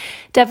disease,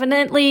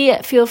 definitely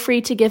feel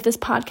free to give this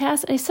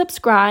podcast a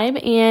subscribe.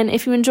 And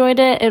if you enjoyed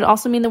it, it would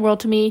also mean the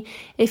world to me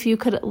if you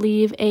could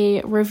leave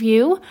a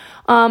review.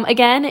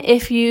 Again,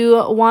 if you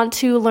want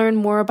to learn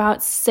more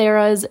about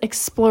Sarah's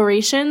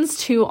explorations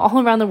to all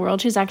around the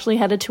world, she's actually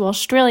headed to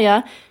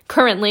Australia,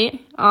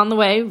 currently on the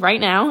way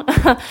right now.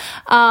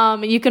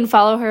 You can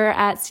follow her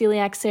at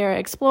Celiac Sarah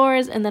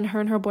Explores, and then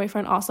her and her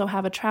boyfriend also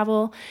have a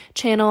travel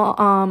channel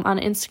on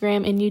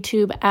Instagram and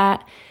YouTube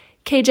at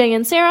KJ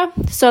and Sarah.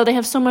 So they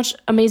have so much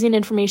amazing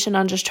information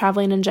on just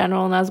traveling in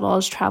general, and as well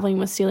as traveling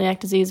with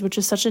celiac disease, which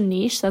is such a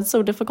niche that's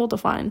so difficult to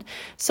find.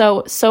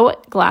 So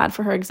glad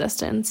for her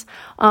existence.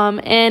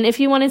 And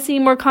if you want to see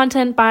more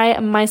content by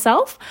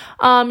myself,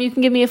 you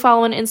can give me a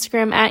follow on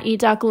Instagram at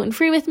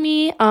eat.glutenfree with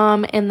me.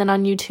 And then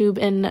on YouTube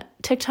and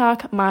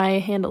TikTok, my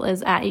handle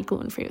is at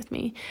eatglutenfree with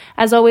me.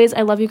 As always,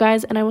 I love you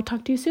guys, and I will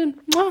talk to you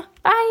soon. Mwah.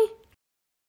 Bye.